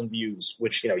 15,000 views,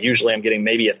 which, usually I'm getting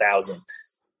maybe 1,000. And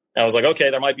I was like, okay,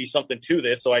 there might be something to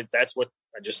this. So that's what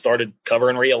I just started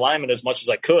covering realignment as much as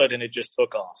I could. And it just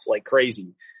took off like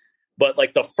crazy. But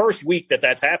like the first week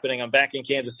that's happening, I'm back in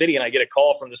Kansas City and I get a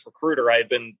call from this recruiter. I had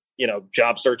been,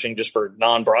 job searching just for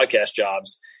non-broadcast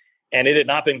jobs, and it had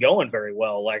not been going very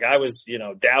well. Like I was,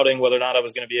 doubting whether or not I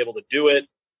was going to be able to do it.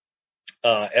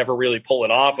 Ever really pull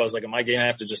it off. I was like, am I going to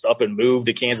have to just up and move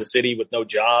to Kansas City with no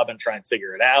job and try and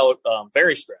figure it out?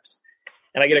 Very stressed.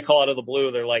 And I get a call out of the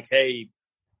blue. They're like, hey,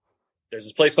 there's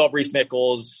this place called Reese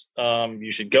Nichols. You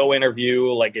should go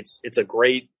interview. Like it's a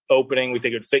great opening. We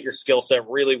think it would fit your skill set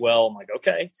really well. I'm like,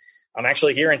 okay, I'm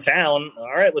actually here in town.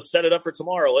 All right, let's set it up for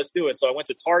tomorrow. Let's do it. So I went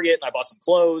to Target and I bought some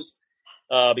clothes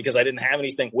because I didn't have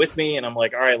anything with me. And I'm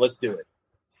like, all right, let's do it.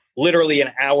 Literally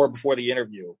an hour before the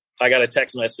interview, I got a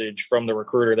text message from the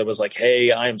recruiter that was like,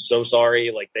 hey, I am so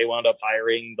sorry. Like they wound up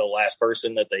hiring the last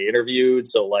person that they interviewed.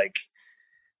 So like,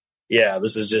 yeah,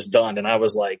 this is just done. And I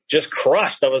was like, just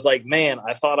crushed. I was like, man,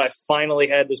 I thought I finally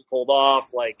had this pulled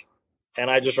off. Like, and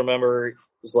I just remember it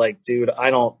was like, dude,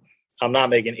 I'm not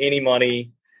making any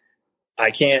money.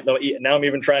 I can't. Now I'm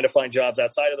even trying to find jobs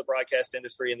outside of the broadcast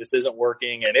industry and this isn't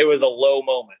working. And it was a low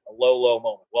moment.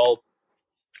 Well,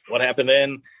 what happened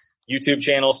then? YouTube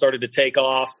channel started to take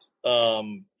off,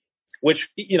 which,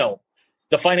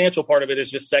 the financial part of it is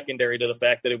just secondary to the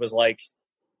fact that it was like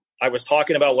I was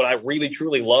talking about what I really,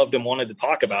 truly loved and wanted to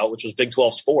talk about, which was Big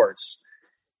 12 sports.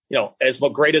 As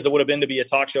great as it would have been to be a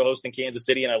talk show host in Kansas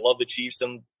City, and I love the Chiefs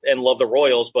and love the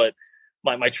Royals, but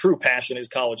my true passion is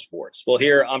college sports. Well,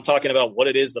 here I'm talking about what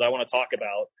it is that I want to talk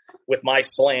about with my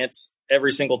slants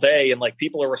every single day, and like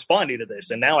people are responding to this.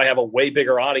 And now I have a way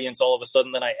bigger audience all of a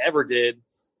sudden than I ever did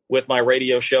with my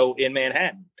radio show in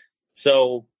Manhattan.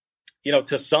 So,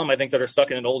 to some, I think that are stuck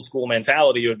in an old school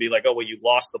mentality, it would be like, oh, well, you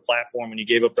lost the platform when you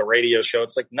gave up the radio show.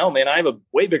 It's like, no, man, I have a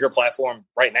way bigger platform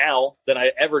right now than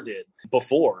I ever did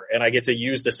before. And I get to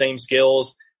use the same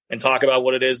skills and talk about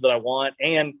what it is that I want.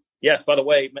 And yes, by the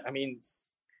way, I mean,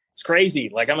 it's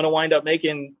crazy. Like I'm going to wind up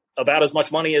making about as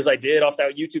much money as I did off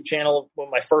that YouTube channel with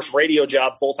my first radio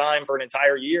job full time for an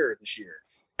entire year this year.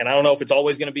 And I don't know if it's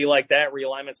always going to be like that.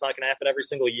 Realignment's not going to happen every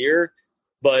single year,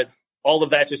 but all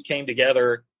of that just came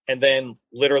together. And then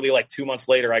literally like 2 months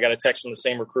later, I got a text from the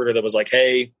same recruiter that was like,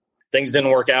 hey, things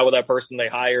didn't work out with that person they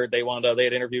hired. They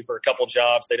had interviewed for a couple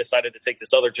jobs. They decided to take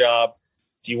this other job.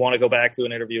 Do you want to go back to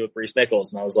an interview with Reese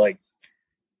Nichols? And I was like,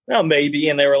 no, maybe.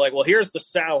 And they were like, well, here's the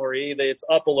salary. It's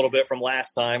up a little bit from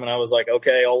last time. And I was like,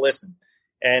 okay, I'll listen.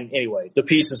 And anyway, the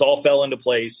pieces all fell into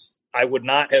place. I would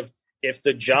not have, if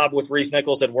the job with Reese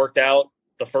Nichols had worked out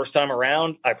the first time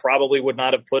around, I probably would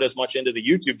not have put as much into the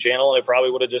YouTube channel. And it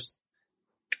probably would have just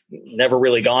never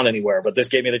really gone anywhere. But this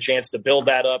gave me the chance to build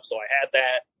that up. So I had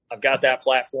that. I've got that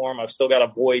platform. I've still got a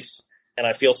voice, and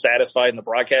I feel satisfied in the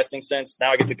broadcasting sense.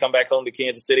 Now I get to come back home to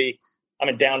Kansas City. I'm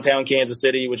in downtown Kansas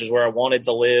City, which is where I wanted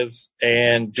to live,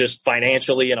 and just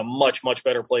financially in a much, much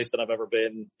better place than I've ever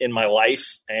been in my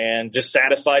life, and just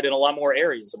satisfied in a lot more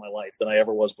areas of my life than I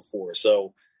ever was before.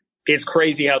 So it's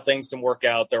crazy how things can work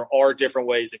out. There are different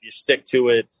ways if you stick to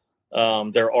it.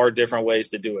 There are different ways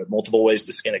to do it, multiple ways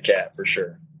to skin a cat for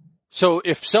sure. So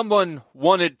if someone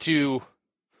wanted to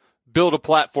build a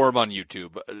platform on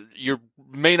YouTube, you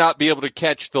may not be able to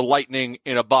catch the lightning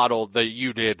in a bottle that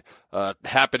you did,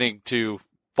 happening to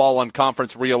fall on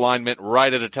conference realignment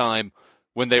right at a time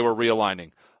when they were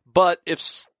realigning. But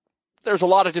if there's a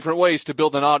lot of different ways to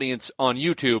build an audience on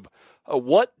YouTube,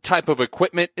 what type of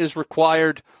equipment is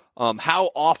required? How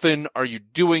often are you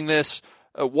doing this?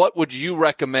 What would you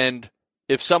recommend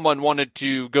if someone wanted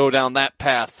to go down that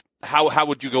path? How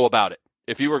would you go about it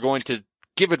if you were going to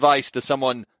give advice to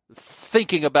someone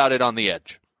thinking about it on the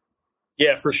edge?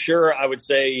 Yeah, for sure. I would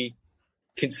say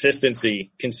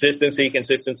consistency. And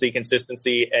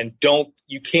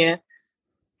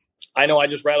I know I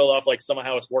just rattled off like some of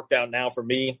how it's worked out now for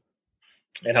me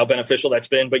and how beneficial that's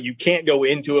been, but you can't go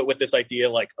into it with this idea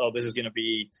like, oh, this is going to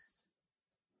be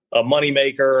a money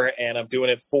maker and I'm doing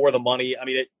it for the money. I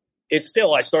mean, it's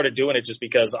still, I started doing it just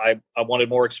because I wanted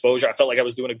more exposure. I felt like I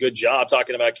was doing a good job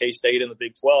talking about K-State and the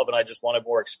Big 12, and I just wanted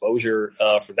more exposure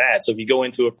for that. So if you go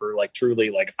into it for like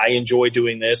truly, like I enjoy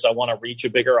doing this, I want to reach a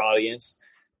bigger audience,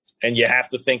 and you have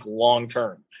to think long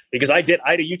term. Because I had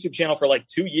a YouTube channel for like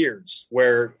 2 years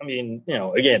where, I mean, you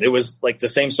know, again, it was like the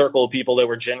same circle of people that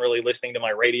were generally listening to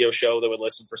my radio show that would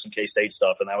listen for some K-State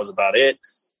stuff, and that was about it.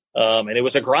 And it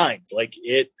was a grind. Like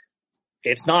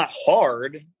it's not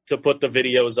hard to put the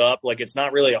videos up. Like it's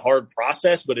not really a hard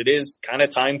process, but it is kind of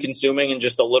time consuming and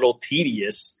just a little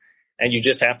tedious. And you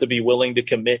just have to be willing to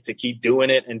commit to keep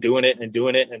doing it and doing it and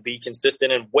doing it and be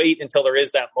consistent and wait until there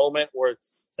is that moment or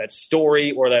that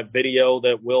story or that video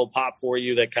that will pop for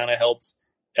you that kind of helps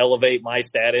elevate my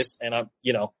status. And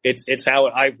it's how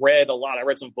I read a lot. I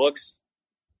read some books.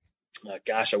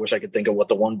 I wish I could think of what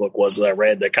the one book was that I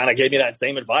read that kind of gave me that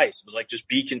same advice. It was like, just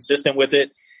be consistent with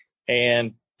it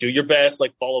and do your best,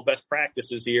 like follow best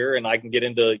practices here. And I can get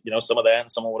into, some of that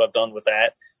and some of what I've done with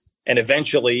that. And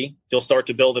eventually you'll start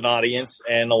to build an audience.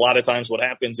 And a lot of times what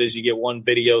happens is you get one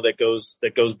video that goes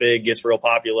big, gets real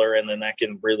popular, and then that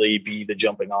can really be the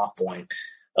jumping off point.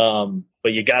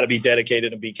 But you got to be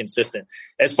dedicated and be consistent.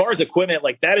 As far as equipment,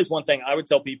 like that is one thing I would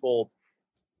tell people,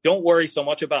 don't worry so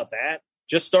much about that.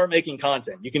 Just start making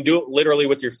content. You can do it literally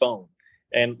with your phone.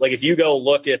 And like, if you go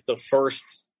look at the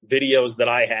first videos that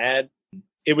I had,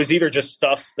 it was either just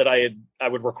stuff that I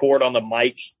would record on the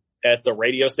mic at the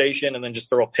radio station and then just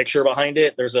throw a picture behind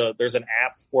it. There's an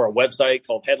app or a website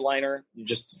called Headliner. You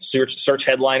just search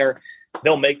Headliner.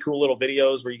 They'll make cool little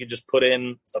videos where you can just put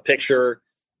in a picture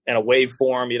and a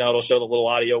waveform. It'll show the little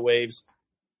audio waves.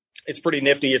 It's pretty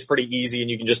nifty. It's pretty easy.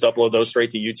 And you can just upload those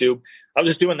straight to YouTube. I was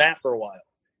just doing that for a while.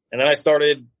 And then I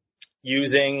started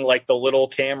using like the little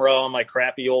camera on my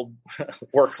crappy old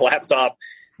work laptop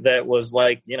that was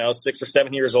like, 6 or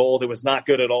 7 years old. It was not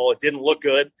good at all. It didn't look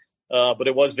good. But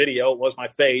it was video. It was my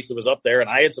face. It was up there. And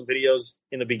I had some videos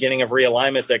in the beginning of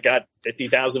Realignment that got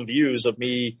 50,000 views of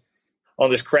me on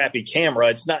this crappy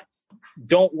camera.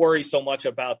 Don't worry so much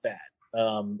about that.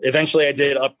 Eventually I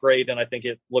did upgrade, and I think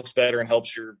it looks better and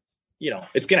helps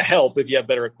it's going to help if you have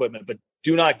better equipment, but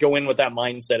do not go in with that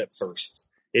mindset at first.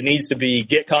 It needs to be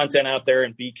get content out there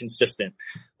and be consistent.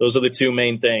 Those are the two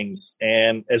main things.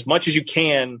 And as much as you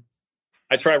can,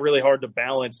 I try really hard to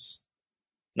balance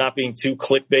not being too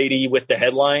clickbaity with the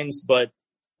headlines, but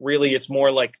really it's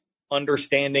more like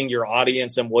understanding your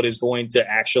audience and what is going to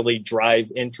actually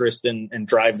drive interest and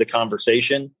drive the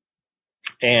conversation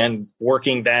and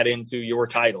working that into your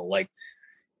title. Like,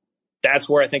 that's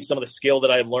where I think some of the skill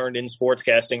that I learned in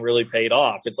sportscasting really paid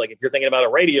off. It's like, if you're thinking about a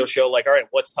radio show, like, all right,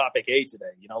 what's topic A today?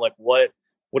 Like what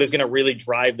is going to really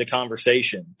drive the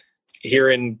conversation here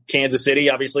in Kansas City?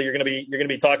 Obviously you're going to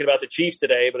be talking about the Chiefs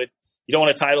today, but you don't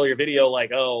want to title your video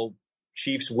like, oh,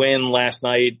 Chiefs win last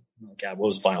night. God, what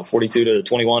was the final?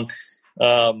 42-21.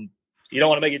 You don't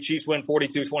want to make it Chiefs win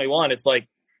 42-21. It's like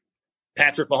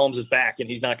Patrick Mahomes is back and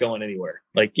he's not going anywhere.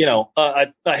 Like, a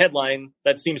headline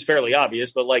that seems fairly obvious,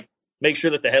 but like, make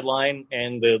sure that the headline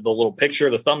and the little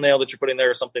picture, the thumbnail that you're putting there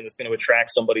is something that's going to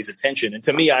attract somebody's attention. And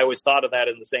to me, I always thought of that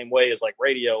in the same way as like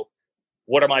radio.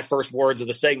 What are my first words of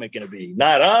the segment going to be?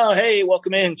 Not, oh, hey,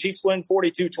 welcome in, Chiefs win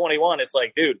 42-21. It's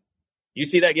like, dude, you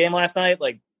see that game last night?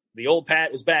 Like, the old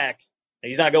Pat is back and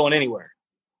he's not going anywhere.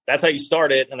 That's how you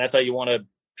start it. And that's how you want to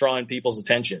draw in people's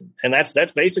attention. And that's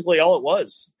basically all it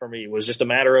was for me. It was just a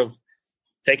matter of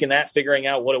taking that, figuring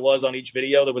out what it was on each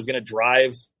video that was going to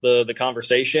drive the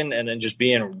conversation, and then just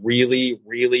being really,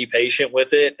 really patient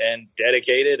with it and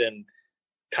dedicated, and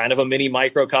kind of a mini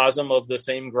microcosm of the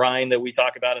same grind that we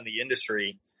talk about in the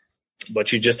industry.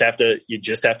 But you just have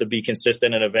to be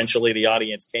consistent, and eventually the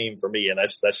audience came for me, and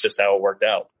that's just how it worked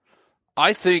out.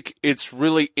 I think it's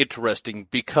really interesting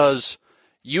because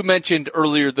you mentioned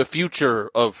earlier the future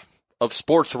of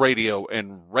sports radio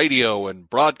and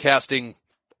broadcasting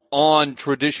on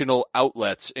traditional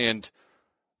outlets. And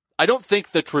I don't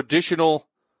think the traditional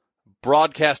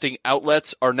broadcasting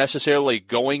outlets are necessarily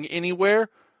going anywhere,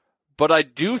 but I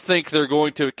do think they're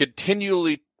going to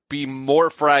continually be more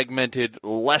fragmented,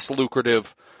 less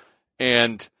lucrative.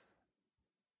 And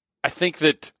I think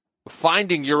that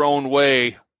finding your own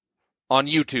way on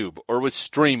YouTube or with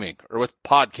streaming or with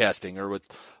podcasting or with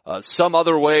some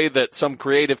other way that some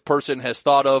creative person has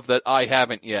thought of that I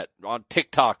haven't yet, on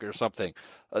TikTok or something.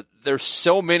 There's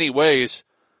so many ways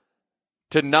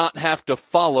to not have to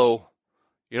follow,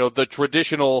 the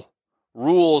traditional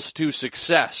rules to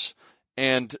success.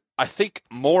 And I think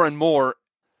more and more,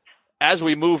 as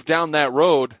we move down that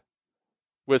road,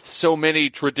 with so many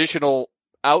traditional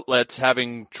outlets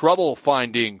having trouble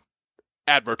finding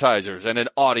advertisers and an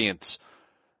audience,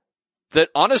 that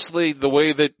honestly, the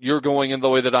way that you're going and the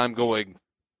way that I'm going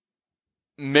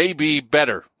may be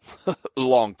better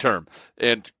long term,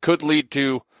 and could lead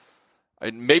to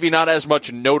maybe not as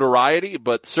much notoriety,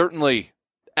 but certainly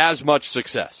as much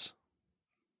success.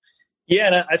 Yeah,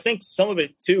 and I think some of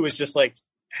it too is just like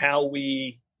how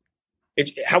we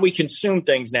consume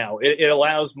things now. It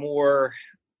allows more.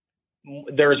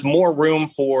 There's more room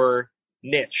for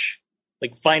niche,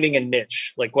 like finding a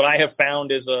niche. Like what I have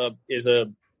found is a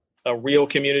real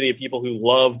community of people who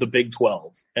love the Big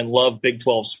 12 and love Big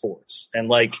 12 sports. And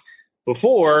like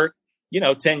before,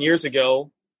 10 years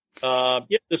ago,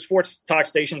 the sports talk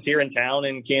stations here in town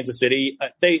in Kansas City,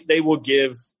 they will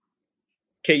give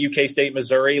KU, K-State,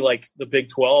 Missouri, like the Big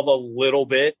 12, a little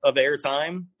bit of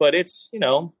airtime, but it's,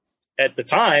 at the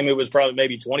time it was probably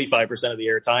maybe 25% of the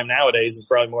airtime. Nowadays it's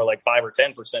probably more like 5 or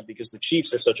 10% because the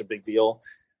Chiefs are such a big deal.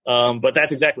 But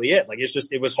that's exactly it. Like,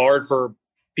 it was hard for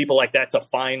people like that to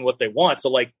find what they want. So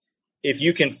like, if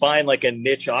you can find like a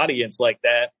niche audience like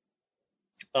that,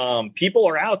 people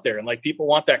are out there and like people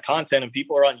want that content, and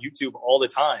people are on YouTube all the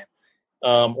time,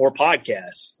 or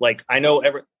podcasts. Like,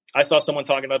 I saw someone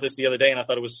talking about this the other day and I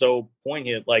thought it was so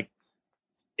poignant. Like,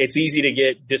 it's easy to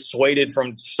get dissuaded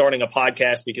from starting a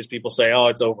podcast because people say, oh,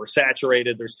 it's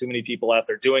oversaturated. There's too many people out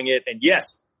there doing it. And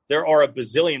yes, there are a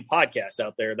bazillion podcasts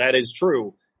out there. That is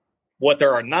true. What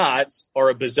there are not are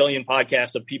a bazillion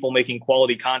podcasts of people making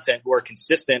quality content who are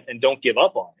consistent and don't give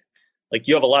up on it. Like,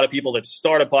 you have a lot of people that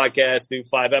start a podcast, do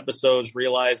 5 episodes,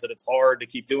 realize that it's hard to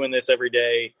keep doing this every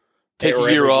day. Take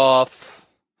a year off.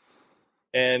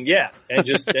 And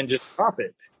just drop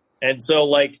it. And so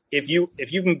like, if you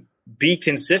can be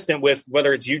consistent with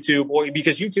whether it's YouTube, or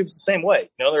because YouTube's the same way,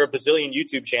 there are a bazillion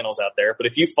YouTube channels out there, but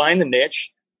if you find the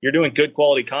niche, you're doing good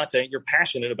quality content, you're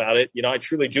passionate about it. I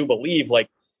truly do believe like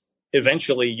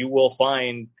eventually you will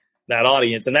find that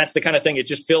audience. And that's the kind of thing, it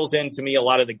just fills in to me a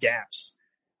lot of the gaps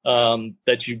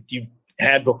that you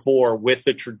had before with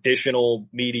the traditional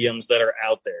mediums that are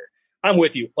out there. I'm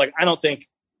with you. Like, I don't think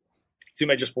 2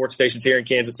 major sports stations here in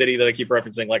Kansas City that I keep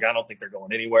referencing, like, I don't think they're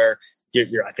going anywhere.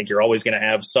 I think you're always going to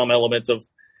have some element of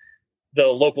the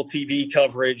local TV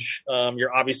coverage.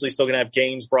 You're obviously still going to have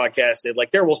games broadcasted.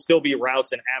 Like, there will still be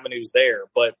routes and avenues there,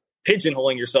 but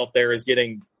pigeonholing yourself there is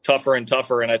getting tougher and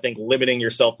tougher. And I think limiting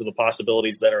yourself to the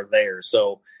possibilities that are there.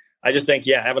 So I just think,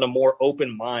 having a more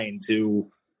open mind to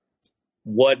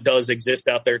what does exist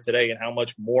out there today and how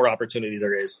much more opportunity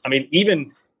there is. I mean,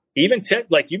 even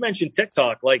like you mentioned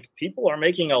TikTok, like, people are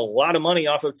making a lot of money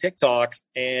off of TikTok.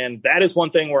 And that is one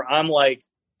thing where I'm like,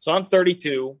 so I'm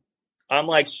 32. I'm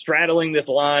like straddling this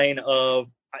line of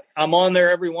I'm on there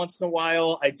every once in a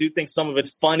while. I do think some of it's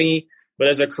funny, but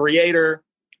as a creator,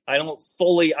 I don't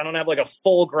have like a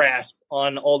full grasp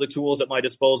on all the tools at my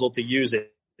disposal to use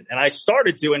it. And I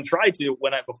started to and tried to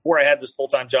before I had this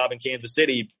full-time job in Kansas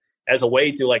City, as a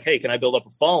way to like, hey, can I build up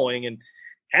a following? And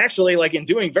actually, like, in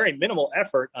doing very minimal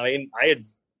effort, I mean, I had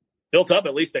built up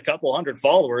at least a couple hundred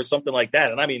followers, something like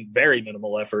that. And I mean, very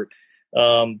minimal effort.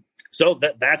 So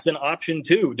that's an option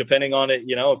too, depending on it.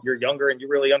 If you're younger and you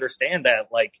really understand that,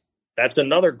 like, that's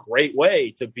another great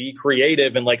way to be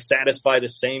creative and like satisfy the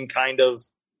same kind of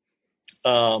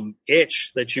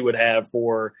itch that you would have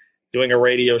for doing a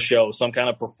radio show, some kind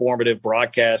of performative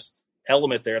broadcast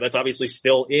element there. That's obviously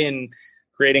still in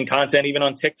creating content, even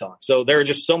on TikTok. So there are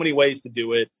just so many ways to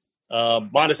do it.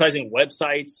 Monetizing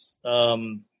websites.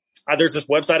 There's this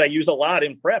website I use a lot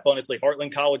in prep, honestly,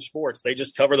 Heartland College Sports. They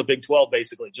just cover the Big 12,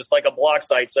 basically, just like a blog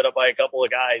site set up by a couple of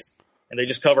guys. And they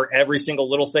just cover every single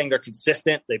little thing. They're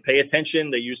consistent. They pay attention.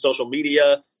 They use social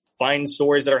media, find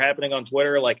stories that are happening on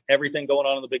Twitter, like everything going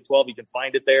on in the Big 12. You can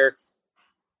find it there.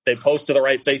 They post to the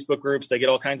right Facebook groups. They get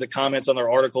all kinds of comments on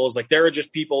their articles. Like, there are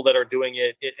just people that are doing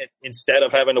it instead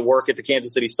of having to work at the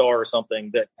Kansas City Star or something,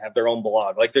 that have their own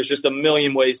blog. Like, there's just a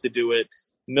million ways to do it,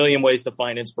 a million ways to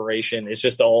find inspiration. It's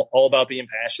just all about being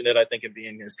passionate, I think, and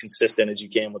being as consistent as you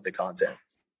can with the content.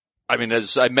 I mean,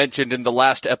 as I mentioned in the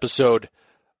last episode,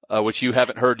 which you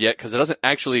haven't heard yet because it doesn't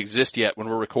actually exist yet when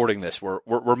we're recording this,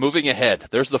 we're moving ahead.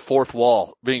 There's the fourth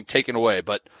wall being taken away,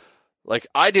 but like,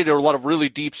 I did a lot of really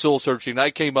deep soul searching.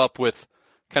 I came up with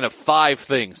kind of 5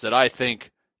 things that I think,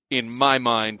 in my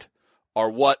mind, are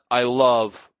what I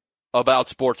love about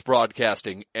sports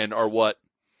broadcasting and are what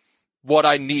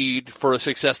I need for a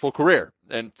successful career.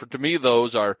 And to me,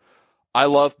 those are, I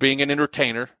love being an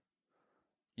entertainer.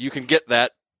 You can get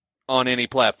that on any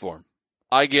platform.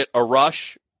 I get a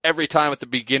rush every time at the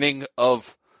beginning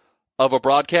of a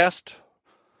broadcast.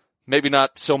 Maybe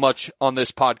not so much on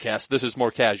this podcast. This is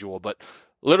more casual, but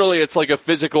literally it's like a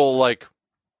physical, like,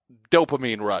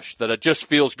 dopamine rush that it just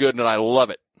feels good, and I love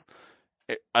it.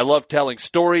 I love telling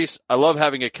stories. I love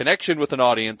having a connection with an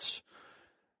audience.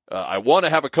 I want to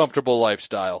have a comfortable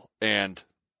lifestyle, and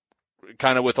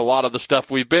kind of with a lot of the stuff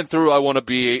we've been through, I want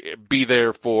to be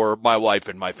there for my wife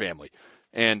and my family.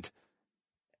 And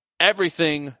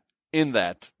everything in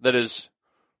that is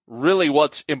really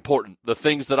what's important, the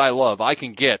things that I love, I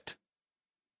can get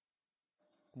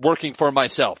working for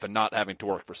myself and not having to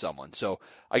work for someone. So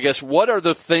I guess, what are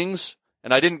the things,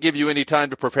 and I didn't give you any time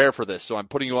to prepare for this, so I'm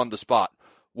putting you on the spot.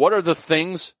 What are the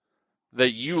things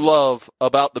that you love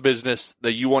about the business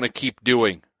that you want to keep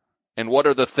doing and what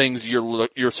are the things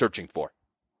you're searching for?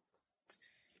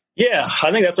 Yeah,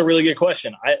 I think that's a really good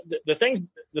question. The things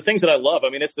that I love, I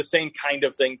mean, it's the same kind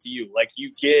of thing to you. Like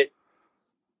you get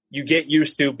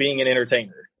used to being an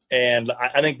entertainer. And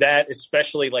I think that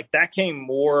especially like that came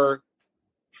more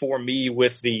for me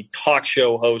with the talk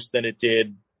show host than it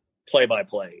did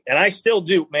play-by-play. And I still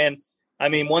do, man. I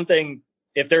mean, one thing,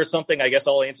 if there's something, I guess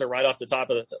I'll answer right off the top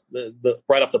of the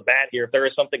right off the bat here. If there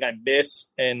is something I miss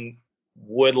and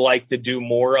would like to do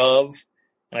more of,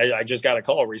 and I just got a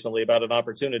call recently about an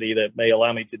opportunity that may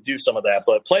allow me to do some of that.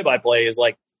 But play-by-play is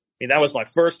like, I mean, that was my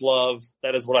first love.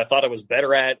 That is what I thought I was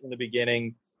better at in the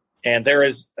beginning. And there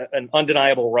is an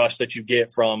undeniable rush that you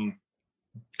get from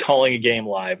calling a game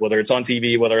live, whether it's on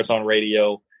TV, whether it's on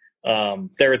radio.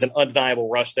 There is an undeniable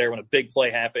rush there when a big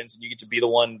play happens and you get to be the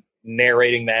one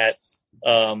narrating that.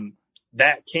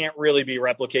 That can't really be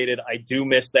replicated. I do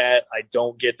miss that. I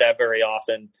don't get that very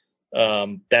often.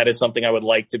 That is something I would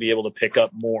like to be able to pick up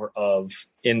more of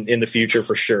in the future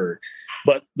for sure.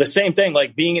 But the same thing,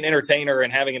 like being an entertainer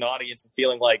and having an audience and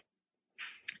feeling like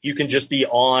you can just be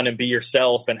on and be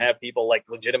yourself and have people like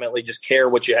legitimately just care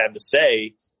what you have to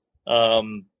say.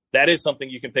 That is something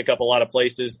you can pick up a lot of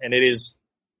places. And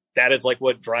that is like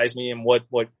what drives me and what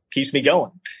keeps me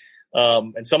going.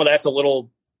 And some of that's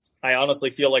I honestly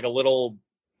feel like a little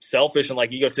selfish and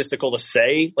like egotistical to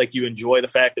say, like you enjoy the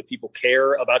fact that people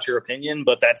care about your opinion,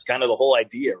 but that's kind of the whole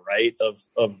idea, right?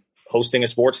 Of hosting a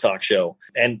sports talk show.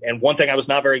 And one thing I was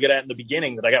not very good at in the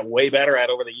beginning that I got way better at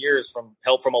over the years from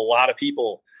help from a lot of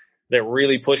people that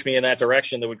really pushed me in that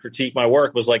direction that would critique my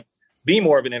work was like, be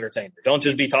more of an entertainer. Don't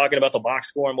just be talking about the box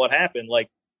score and what happened. Like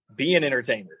be an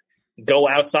entertainer, go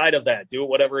outside of that, do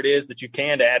whatever it is that you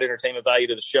can to add entertainment value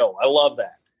to the show. I love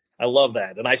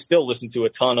that. And I still listen to a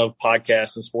ton of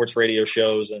podcasts and sports radio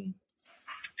shows and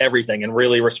everything and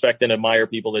really respect and admire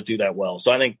people that do that well.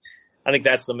 So I think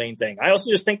that's the main thing. I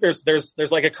also just think there's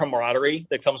like a camaraderie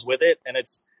that comes with it. And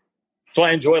so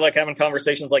I enjoy like having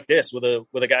conversations like this with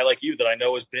a guy like you that I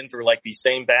know has been through like these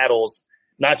same battles,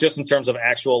 not just in terms of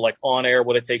actual like on air,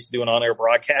 what it takes to do an on air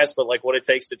broadcast, but like what it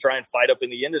takes to try and fight up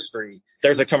in the industry.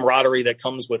 There's a camaraderie that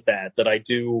comes with that I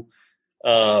do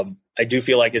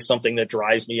feel like is something that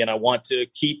drives me and I want to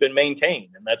keep and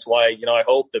maintain. And that's why, I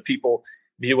hope that people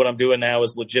view what I'm doing now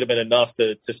as legitimate enough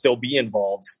to still be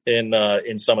involved in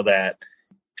some of that.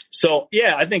 So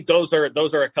yeah, I think those are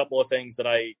a couple of things that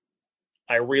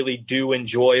I really do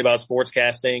enjoy about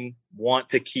sportscasting, want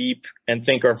to keep and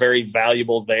think are very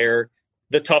valuable there.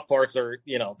 The tough parts are,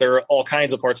 there are all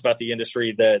kinds of parts about the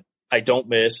industry that I don't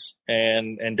miss.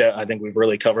 And I think we've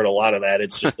really covered a lot of that.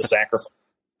 It's just the sacrifice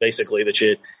basically that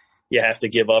you have to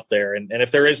give up there. And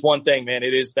if there is one thing, man,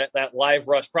 it is that live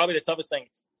rush, probably the toughest thing.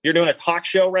 You're doing a talk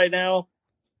show right now,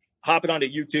 hopping onto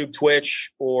YouTube,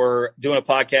 Twitch, or doing a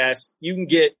podcast, you can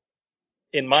get,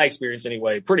 in my experience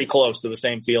anyway, pretty close to the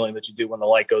same feeling that you do when the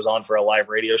light goes on for a live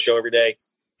radio show every day.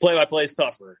 Play-by-play is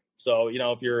tougher. So,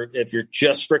 if you're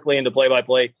just strictly into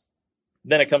play-by-play,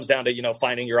 then it comes down to,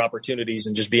 finding your opportunities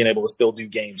and just being able to still do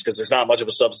games because there's not much of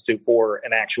a substitute for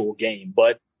an actual game.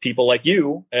 But people like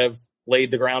you have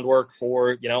laid the groundwork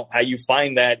for, how you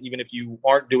find that even if you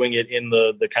aren't doing it in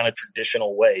the kind of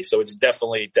traditional way. So it's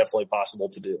definitely possible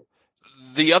to do.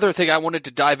 The other thing I wanted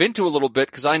to dive into a little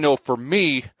bit, because I know for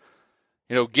me,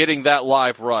 getting that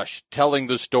live rush, telling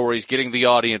the stories, getting the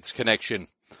audience connection,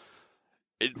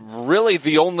 really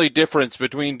the only difference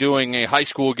between doing a high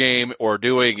school game or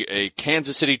doing a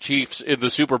Kansas City Chiefs in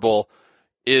the Super Bowl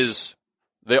is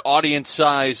the audience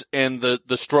size and the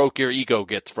stroke your ego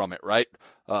gets from it, right?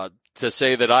 To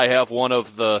say that I have one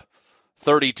of the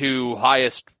 32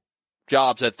 highest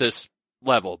jobs at this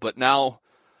level, but now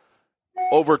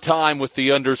over time with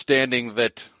the understanding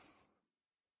that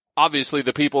obviously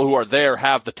the people who are there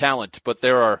have the talent, but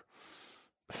there are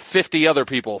 50 other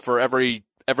people for every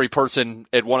person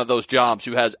at one of those jobs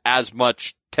who has as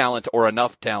much talent or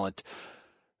enough talent,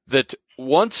 that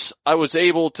once I was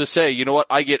able to say, you know what,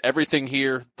 I get everything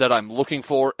here that I'm looking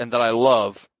for and that I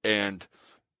love, and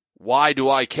why do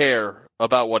I care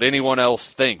about what anyone else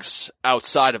thinks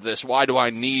outside of this? Why do I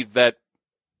need that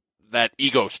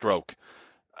ego stroke?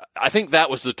 I think that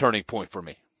was the turning point for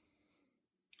me.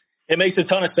 It makes a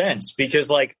ton of sense because,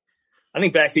 like, I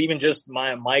think back to even just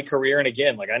my career, and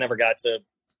again, like I never got to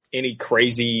any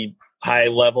crazy high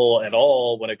level at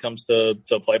all when it comes to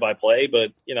play-by-play,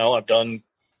 but I've done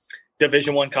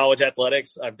Division I college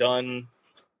athletics. I've done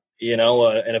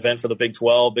an event for the Big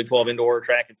 12 indoor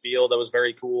track and field that was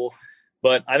very cool.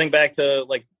 But I think back to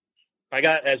like I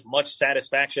got as much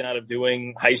satisfaction out of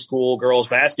doing high school girls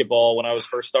basketball when I was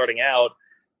first starting out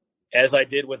as I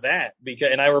did with that.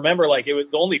 And I remember like the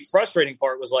only frustrating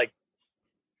part was like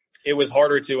it was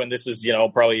harder to, and this is,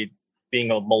 probably being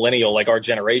a millennial, like our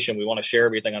generation, we want to share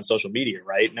everything on social media.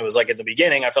 Right. And it was like at the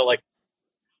beginning, I felt like,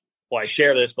 well, I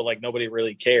share this, but like nobody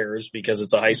really cares because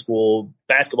it's a high school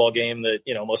basketball game that,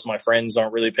 most of my friends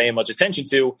aren't really paying much attention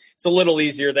to. It's a little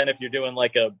easier than if you're doing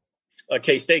like a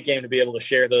K-State game to be able to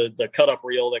share the cut up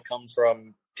reel that comes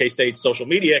from K-State's social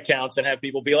media accounts and have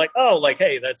people be like, oh, like,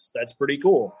 hey, that's pretty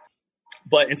cool.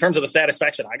 But in terms of the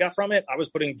satisfaction I got from it, I was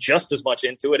putting just as much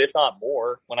into it, if not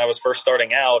more, when I was first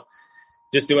starting out,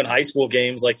 just doing high school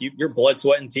games. Like your blood,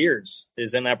 sweat, and tears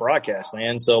is in that broadcast,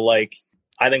 man. So like,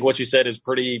 I think what you said is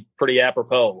pretty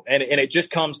apropos. And it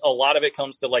just a lot of it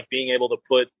comes to like being able to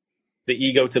put the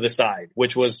ego to the side,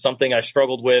 which was something I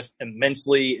struggled with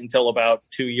immensely until about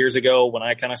 2 years ago when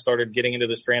I kind of started getting into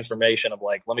this transformation of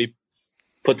like, let me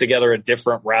put together a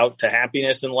different route to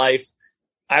happiness in life.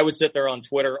 I would sit there on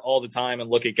Twitter all the time and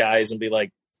look at guys and be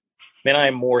like, man, I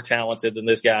am more talented than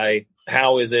this guy.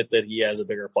 How is it that he has a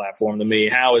bigger platform than me?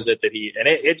 How is it that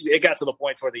it got to the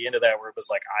point toward the end of that where it was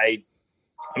like,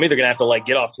 I'm either going to have to like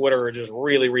get off Twitter or just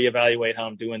really reevaluate how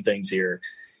I'm doing things here.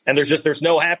 And there's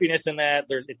no happiness in that.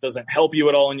 It doesn't help you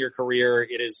at all in your career.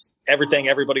 It is everything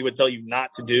everybody would tell you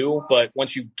not to do. But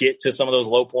once you get to some of those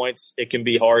low points, it can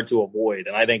be hard to avoid.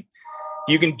 And I think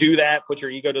you can do that, put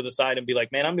your ego to the side and be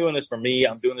like, man, I'm doing this for me.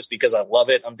 I'm doing this because I love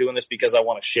it. I'm doing this because I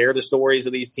want to share the stories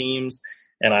of these teams.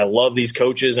 And I love these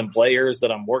coaches and players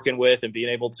that I'm working with and being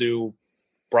able to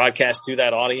broadcast to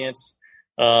that audience.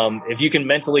 If you can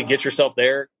mentally get yourself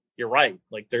there, you're right.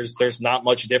 Like there's not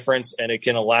much difference, and it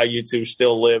can allow you to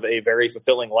still live a very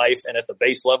fulfilling life. And at the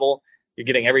base level, you're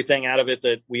getting everything out of it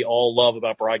that we all love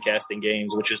about broadcasting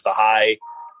games, which is the high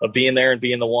of being there and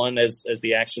being the one as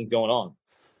the action's going on.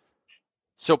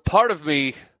 So part of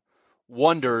me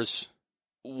wonders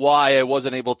why I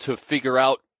wasn't able to figure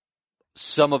out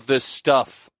some of this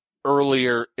stuff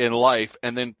earlier in life.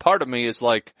 And then part of me is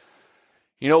like,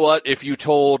 you know what? If you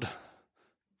told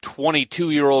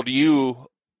 22-year-old you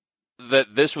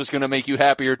that this was going to make you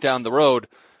happier down the road,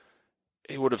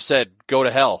 he would have said, go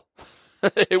to hell.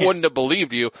 It wouldn't have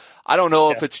believed you. I don't know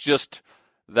if it's just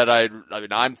that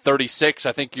I'm 36.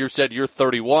 I think you said you're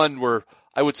 31. We're,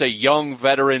 I would say, young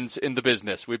veterans in the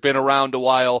business. We've been around a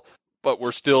while, but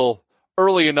we're still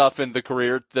early enough in the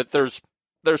career that there's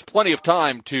plenty of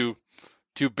time to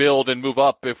build and move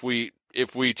up if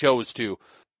we chose to.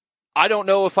 I don't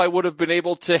know if I would have been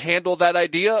able to handle that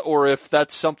idea or if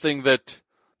that's something that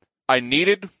I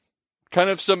needed kind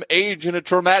of some age and a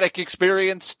traumatic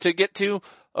experience to get to.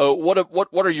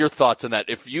 What are your thoughts on that?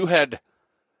 If you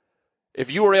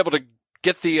were able to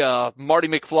get the Marty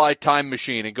McFly time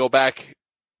machine and go back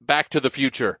to the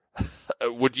future,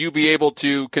 would you be able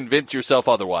to convince yourself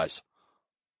otherwise?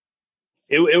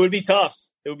 It would be tough.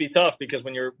 It would be tough because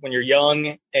when you're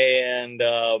young and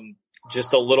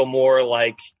just a little more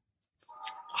like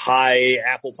high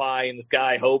apple pie in the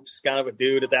sky hopes kind of a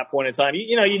dude at that point in time,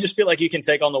 you just feel like you can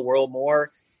take on the world more.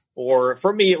 Or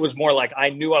for me, it was more like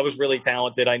I knew I was really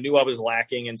talented. I knew I was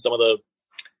lacking in some of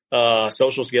the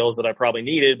social skills that I probably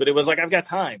needed, but it was like, I've got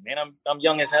time, man. I'm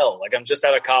young as hell. Like I'm just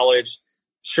out of college.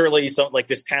 Surely like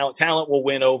this talent will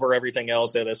win over everything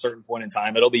else at a certain point in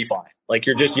time. It'll be fine. Like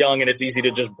you're just young and it's easy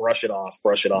to just brush it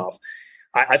off.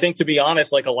 I think, to be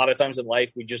honest, like a lot of times in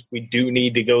life, we do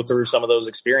need to go through some of those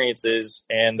experiences,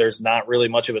 and there's not really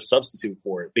much of a substitute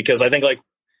for it. Because I think, like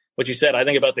what you said, I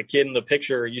think about the kid in the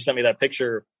picture. You sent me that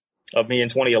picture of me in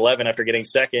 2011 after getting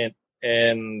second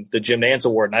in the Jim Nantz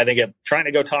Award. And I think trying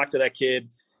to go talk to that kid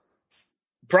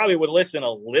probably would listen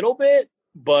a little bit,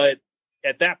 but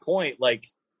at that point, like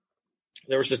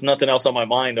there was just nothing else on my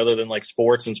mind other than like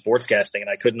sports and sportscasting. And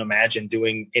I couldn't imagine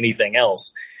doing anything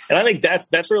else. And I think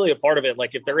that's really a part of it.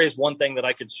 Like if there is one thing that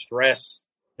I could stress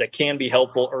that can be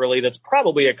helpful early, that's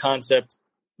probably a concept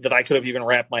that I could have even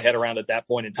wrapped my head around at that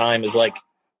point in time, is like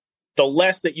the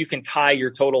less that you can tie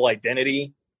your total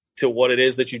identity to what it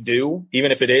is that you do,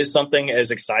 even if it is something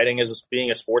as exciting as being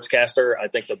a sportscaster, I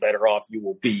think the better off you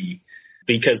will be,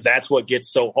 because that's what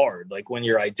gets so hard. Like when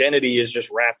your identity is just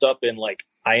wrapped up in like,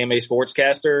 I am a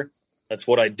sportscaster. That's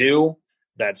what I do.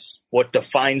 That's what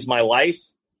defines my life.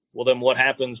 Well, then what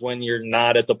happens when you're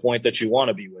not at the point that you want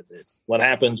to be with it? What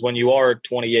happens when you are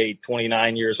 28,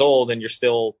 29 years old and you're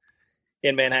still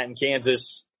in Manhattan,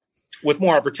 Kansas, with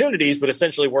more opportunities, but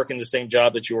essentially working the same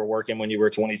job that you were working when you were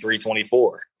 23,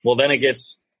 24. Well,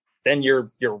 then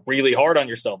you're really hard on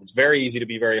yourself. It's very easy to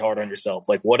be very hard on yourself.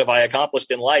 Like, what have I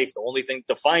accomplished in life? The only thing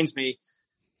that defines me,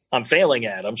 I'm failing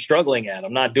at, I'm struggling at,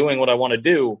 I'm not doing what I want to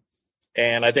do.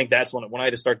 And I think that's when I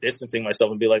had to start distancing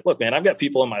myself and be like, look, man, I've got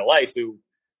people in my life who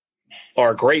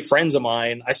are great friends of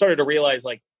mine. I started to realize,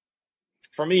 like,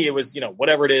 for me, it was,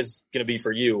 whatever it is going to be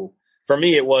for you. For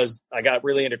me, it was, I got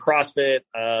really into CrossFit,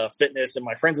 fitness, and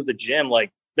my friends at the gym,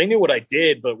 like, they knew what I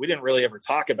did, but we didn't really ever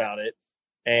talk about it.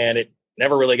 And it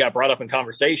never really got brought up in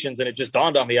conversations. And it just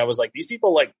dawned on me. I was like, these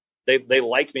people, like, they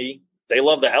like me. They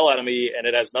love the hell out of me. And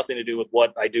it has nothing to do with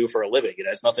what I do for a living. It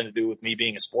has nothing to do with me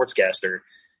being a sportscaster.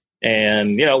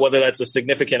 And, whether that's a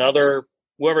significant other,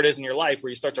 whoever it is in your life, where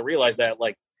you start to realize that,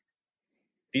 like,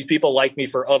 these people like me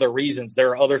for other reasons.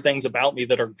 There are other things about me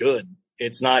that are good.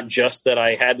 It's not just that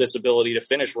I had this ability to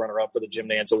finish runner-up for the Jim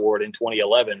Nantz Award in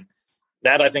 2011.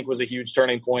 That, I think, was a huge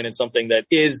turning point and something that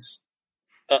is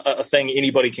a thing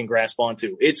anybody can grasp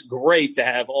onto. It's great to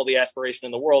have all the aspiration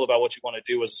in the world about what you want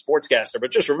to do as a sportscaster,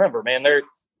 but just remember, man,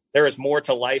 there is more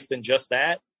to life than just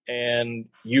that, and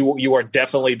you are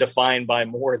definitely defined by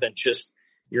more than just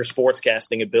your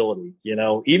sportscasting ability.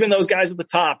 Even those guys at the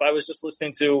top. I was just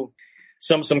listening to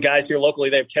some guys here locally.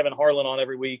 They have Kevin Harlan on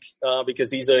every week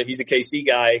because he's a KC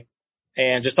guy.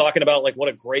 And just talking about, like, what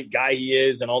a great guy he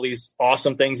is and all these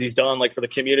awesome things he's done, like, for the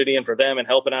community and for them and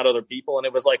helping out other people. And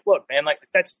it was like, look, man, like,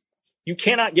 you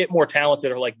cannot get more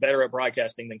talented or, like, better at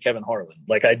broadcasting than Kevin Harlan.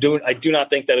 Like, I do not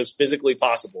think that is physically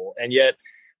possible. And yet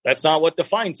that's not what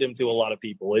defines him to a lot of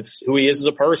people. It's who he is as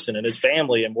a person and his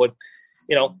family and what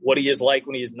he is like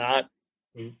when he's not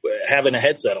having a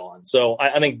headset on. So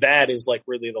I think that is, like,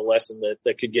 really the lesson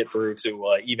that could get through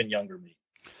to even younger me.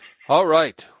 All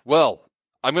right. Well,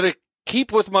 I'm going to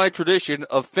keep with my tradition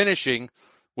of finishing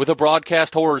with a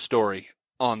broadcast horror story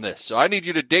on this. So I need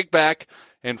you to dig back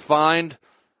and find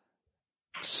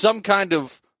some kind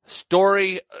of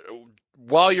story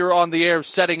while you're on the air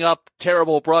setting up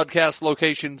terrible broadcast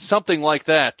locations, something like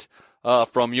that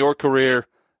from your career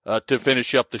to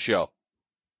finish up the show.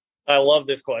 I love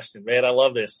this question, man. I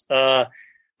love this. I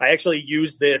actually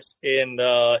used this in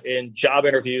job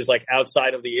interviews, like,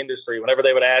 outside of the industry, whenever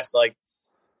they would ask, like,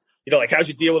 like, how'd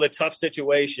you deal with a tough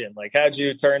situation? Like, how'd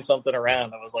you turn something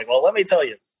around? I was like, well, let me tell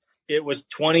you, it was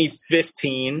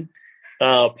 2015.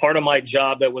 Part of my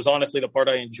job that was honestly the part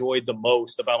I enjoyed the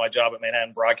most about my job at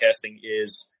Manhattan Broadcasting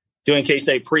is doing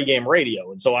K-State pregame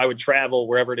radio. And so I would travel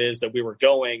wherever it is that we were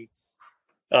going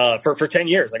for 10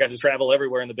 years. I got to travel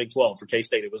everywhere in the Big 12 for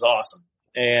K-State. It was awesome.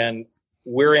 And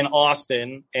we're in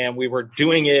Austin, and we were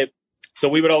doing it. So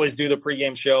we would always do the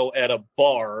pregame show at a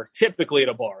bar, typically at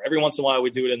a bar. Every once in a while, we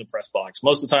do it in the press box.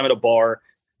 Most of the time at a bar,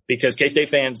 because K-State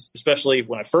fans, especially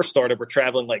when I first started, were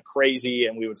traveling like crazy,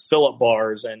 and we would fill up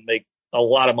bars and make a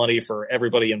lot of money for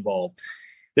everybody involved.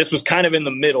 This was kind of in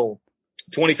the middle,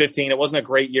 2015. It wasn't a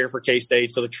great year for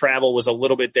K-State, so the travel was a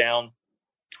little bit down.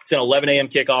 It's an 11 a.m.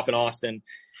 kickoff in Austin.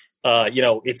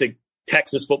 It's a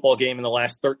Texas football game in the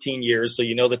last 13 years, so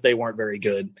you know that they weren't very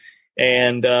good.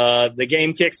 And the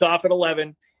game kicks off at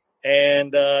 11,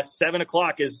 and 7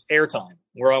 o'clock is airtime.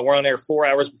 We're on air 4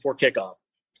 hours before kickoff.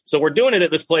 So we're doing it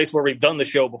at this place where we've done the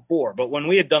show before. But when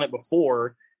we had done it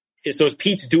before, so it's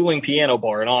Pete's Dueling Piano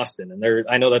Bar in Austin. And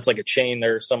I know that's like a chain.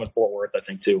 There's some in Fort Worth, I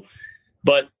think, too.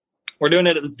 But we're doing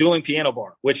it at this dueling piano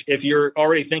bar, which if you're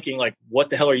already thinking, like, what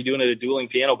the hell are you doing at a dueling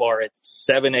piano bar at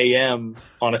 7 a.m.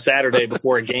 on a Saturday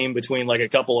before a game between, like, a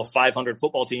couple of 500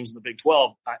 football teams in the Big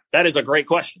 12? That is a great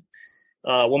question.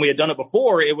 When we had done it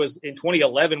before, it was in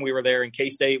 2011 we were there, and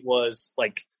K-State was,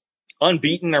 like,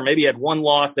 unbeaten or maybe had one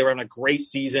loss. They were having a great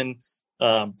season.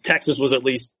 Texas was at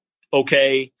least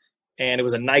okay. And it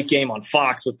was a night game on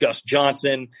Fox with Gus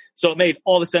Johnson. So it made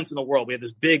all the sense in the world. We had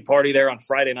this big party there on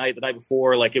Friday night, the night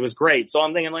before. Like, it was great. So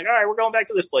I'm thinking, like, all right, we're going back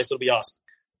to this place. It'll be awesome.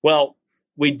 Well,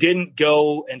 we didn't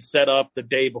go and set up the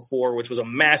day before, which was a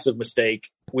massive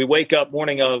mistake. We wake up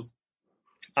morning of,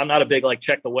 I'm not a big, like,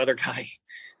 check the weather guy.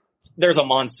 There's a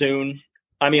monsoon.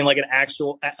 I mean, like, an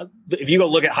actual, if you go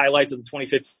look at highlights of the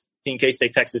 2015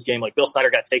 K-State Texas game, like, Bill Snyder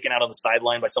got taken out on the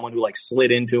sideline by someone who, like,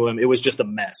 slid into him. It was just a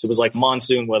mess. It was like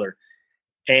monsoon weather.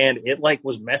 And it, like,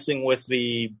 was messing with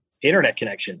the internet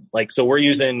connection. Like, so we're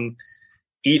using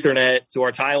Ethernet to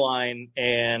our tie line,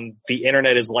 and the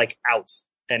internet is, like, out.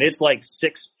 And it's like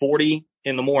 6:40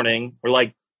 in the morning. We're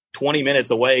like 20 minutes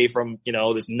away from,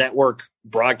 this network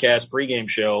broadcast pregame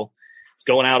show. It's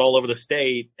going out all over the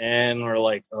state. And we're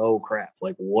like, oh crap.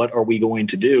 Like, what are we going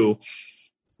to do?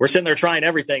 We're sitting there trying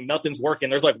everything. Nothing's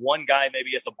working. There's, like, one guy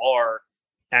maybe at the bar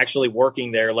actually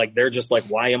working there. Like, they're just like,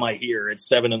 why am I here? It's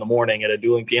 7 a.m. at a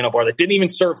dueling piano bar that didn't even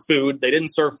serve food. They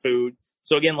didn't serve food.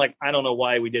 So again, like, I don't know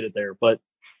why we did it there, but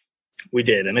we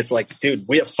did. And it's like, dude,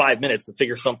 we have 5 minutes to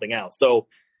figure something out. So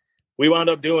we wound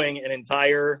up doing an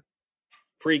entire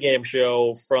pregame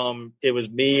show it was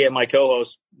me and my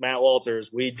co-host, Matt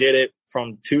Walters. We did it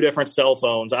from 2 different cell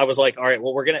phones. I was like, all right,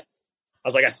 well,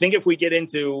 I think if we get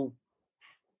into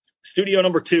studio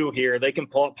number 2 here, they can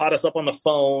pot us up on the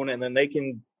phone, and then they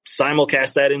can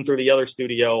simulcast that in through the other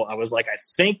studio. I was like, I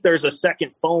think there's a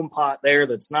second phone pot there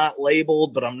that's not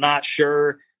labeled, but I'm not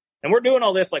sure. And we're doing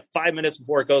all this like 5 minutes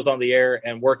before it goes on the air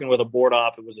and working with a board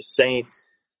op. It was a saint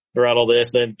throughout all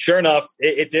this. And sure enough,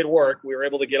 it did work. We were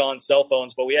able to get on cell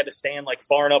phones, but we had to stand like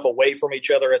far enough away from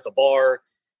each other at the bar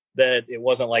that it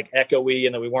wasn't like echoey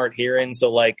and that we weren't hearing.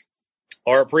 So like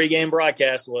our pregame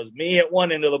broadcast was me at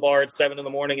one end of the bar at 7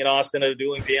 a.m. in Austin at a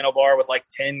dueling piano bar with like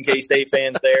 10 K-State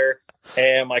fans there,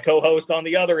 and my co-host on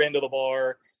the other end of the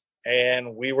bar.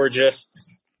 And we were just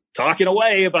talking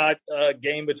away about a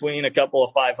game between a couple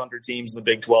of 500 teams in the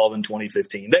Big 12 in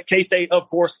 2015. That K-State, of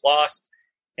course, lost,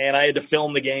 and I had to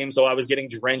film the game, so I was getting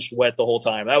drenched wet the whole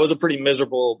time. That was a pretty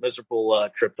miserable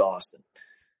trip to Austin.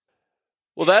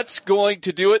 Well, that's going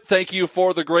to do it. Thank you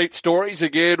for the great stories.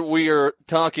 Again, we are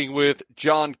talking with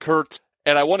John Kurtz,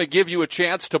 and I want to give you a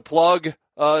chance to plug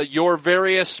your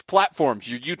various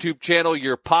platforms, your YouTube channel,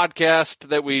 your podcast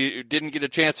that we didn't get a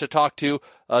chance to talk to.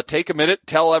 Take a minute,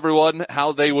 tell everyone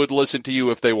how they would listen to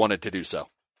you if they wanted to do so.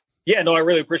 Yeah, no, I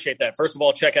really appreciate that. First of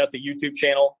all, check out the YouTube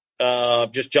channel.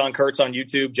 Just John Kurtz on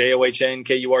YouTube,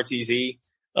 JOHNKURTZ.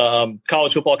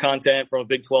 College football content from a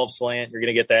Big 12 slant. You're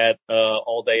going to get that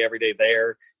all day, every day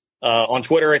there. On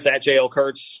Twitter, it's at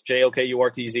JLKurtz,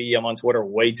 JOKURTZ. I'm on Twitter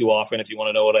way too often if you want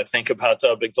to know what I think about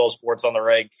Big 12 sports on the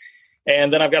reg.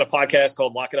 And then I've got a podcast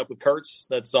called Lock It Up with Kurtz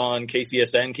that's on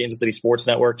KCSN, Kansas City Sports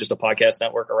Network, just a podcast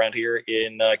network around here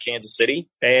in Kansas City.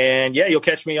 And yeah, you'll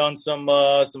catch me on some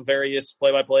various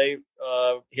play-by-play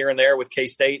here and there with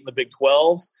K-State in the Big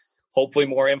 12. Hopefully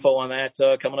more info on that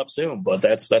coming up soon, but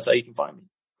that's how you can find me.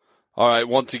 All right.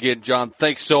 Once again, John,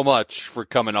 thanks so much for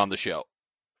coming on the show.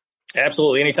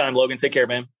 Absolutely. Anytime, Logan. Take care,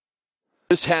 man.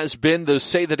 This has been the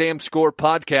Say the Damn Score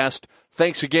podcast.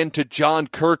 Thanks again to John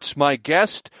Kurtz, my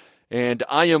guest. And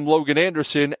I am Logan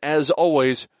Anderson, as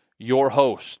always, your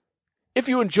host. If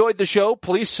you enjoyed the show,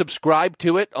 please subscribe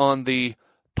to it on the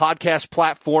podcast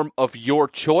platform of your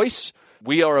choice.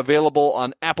 We are available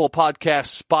on Apple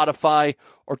Podcasts, Spotify,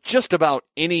 or just about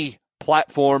any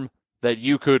platform that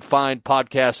you could find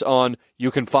podcasts on.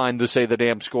 You can find the Say the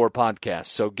Damn Score podcast.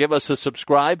 So give us a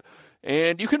subscribe,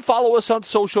 and you can follow us on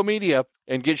social media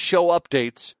and get show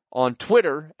updates on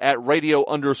Twitter at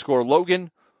 @radio_Logan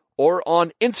or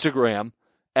on Instagram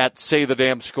at Say the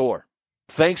Damn Score.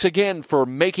 Thanks again for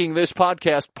making this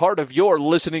podcast part of your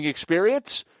listening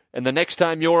experience. And the next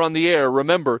time you're on the air,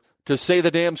 remember to say the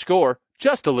damn score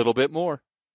just a little bit more.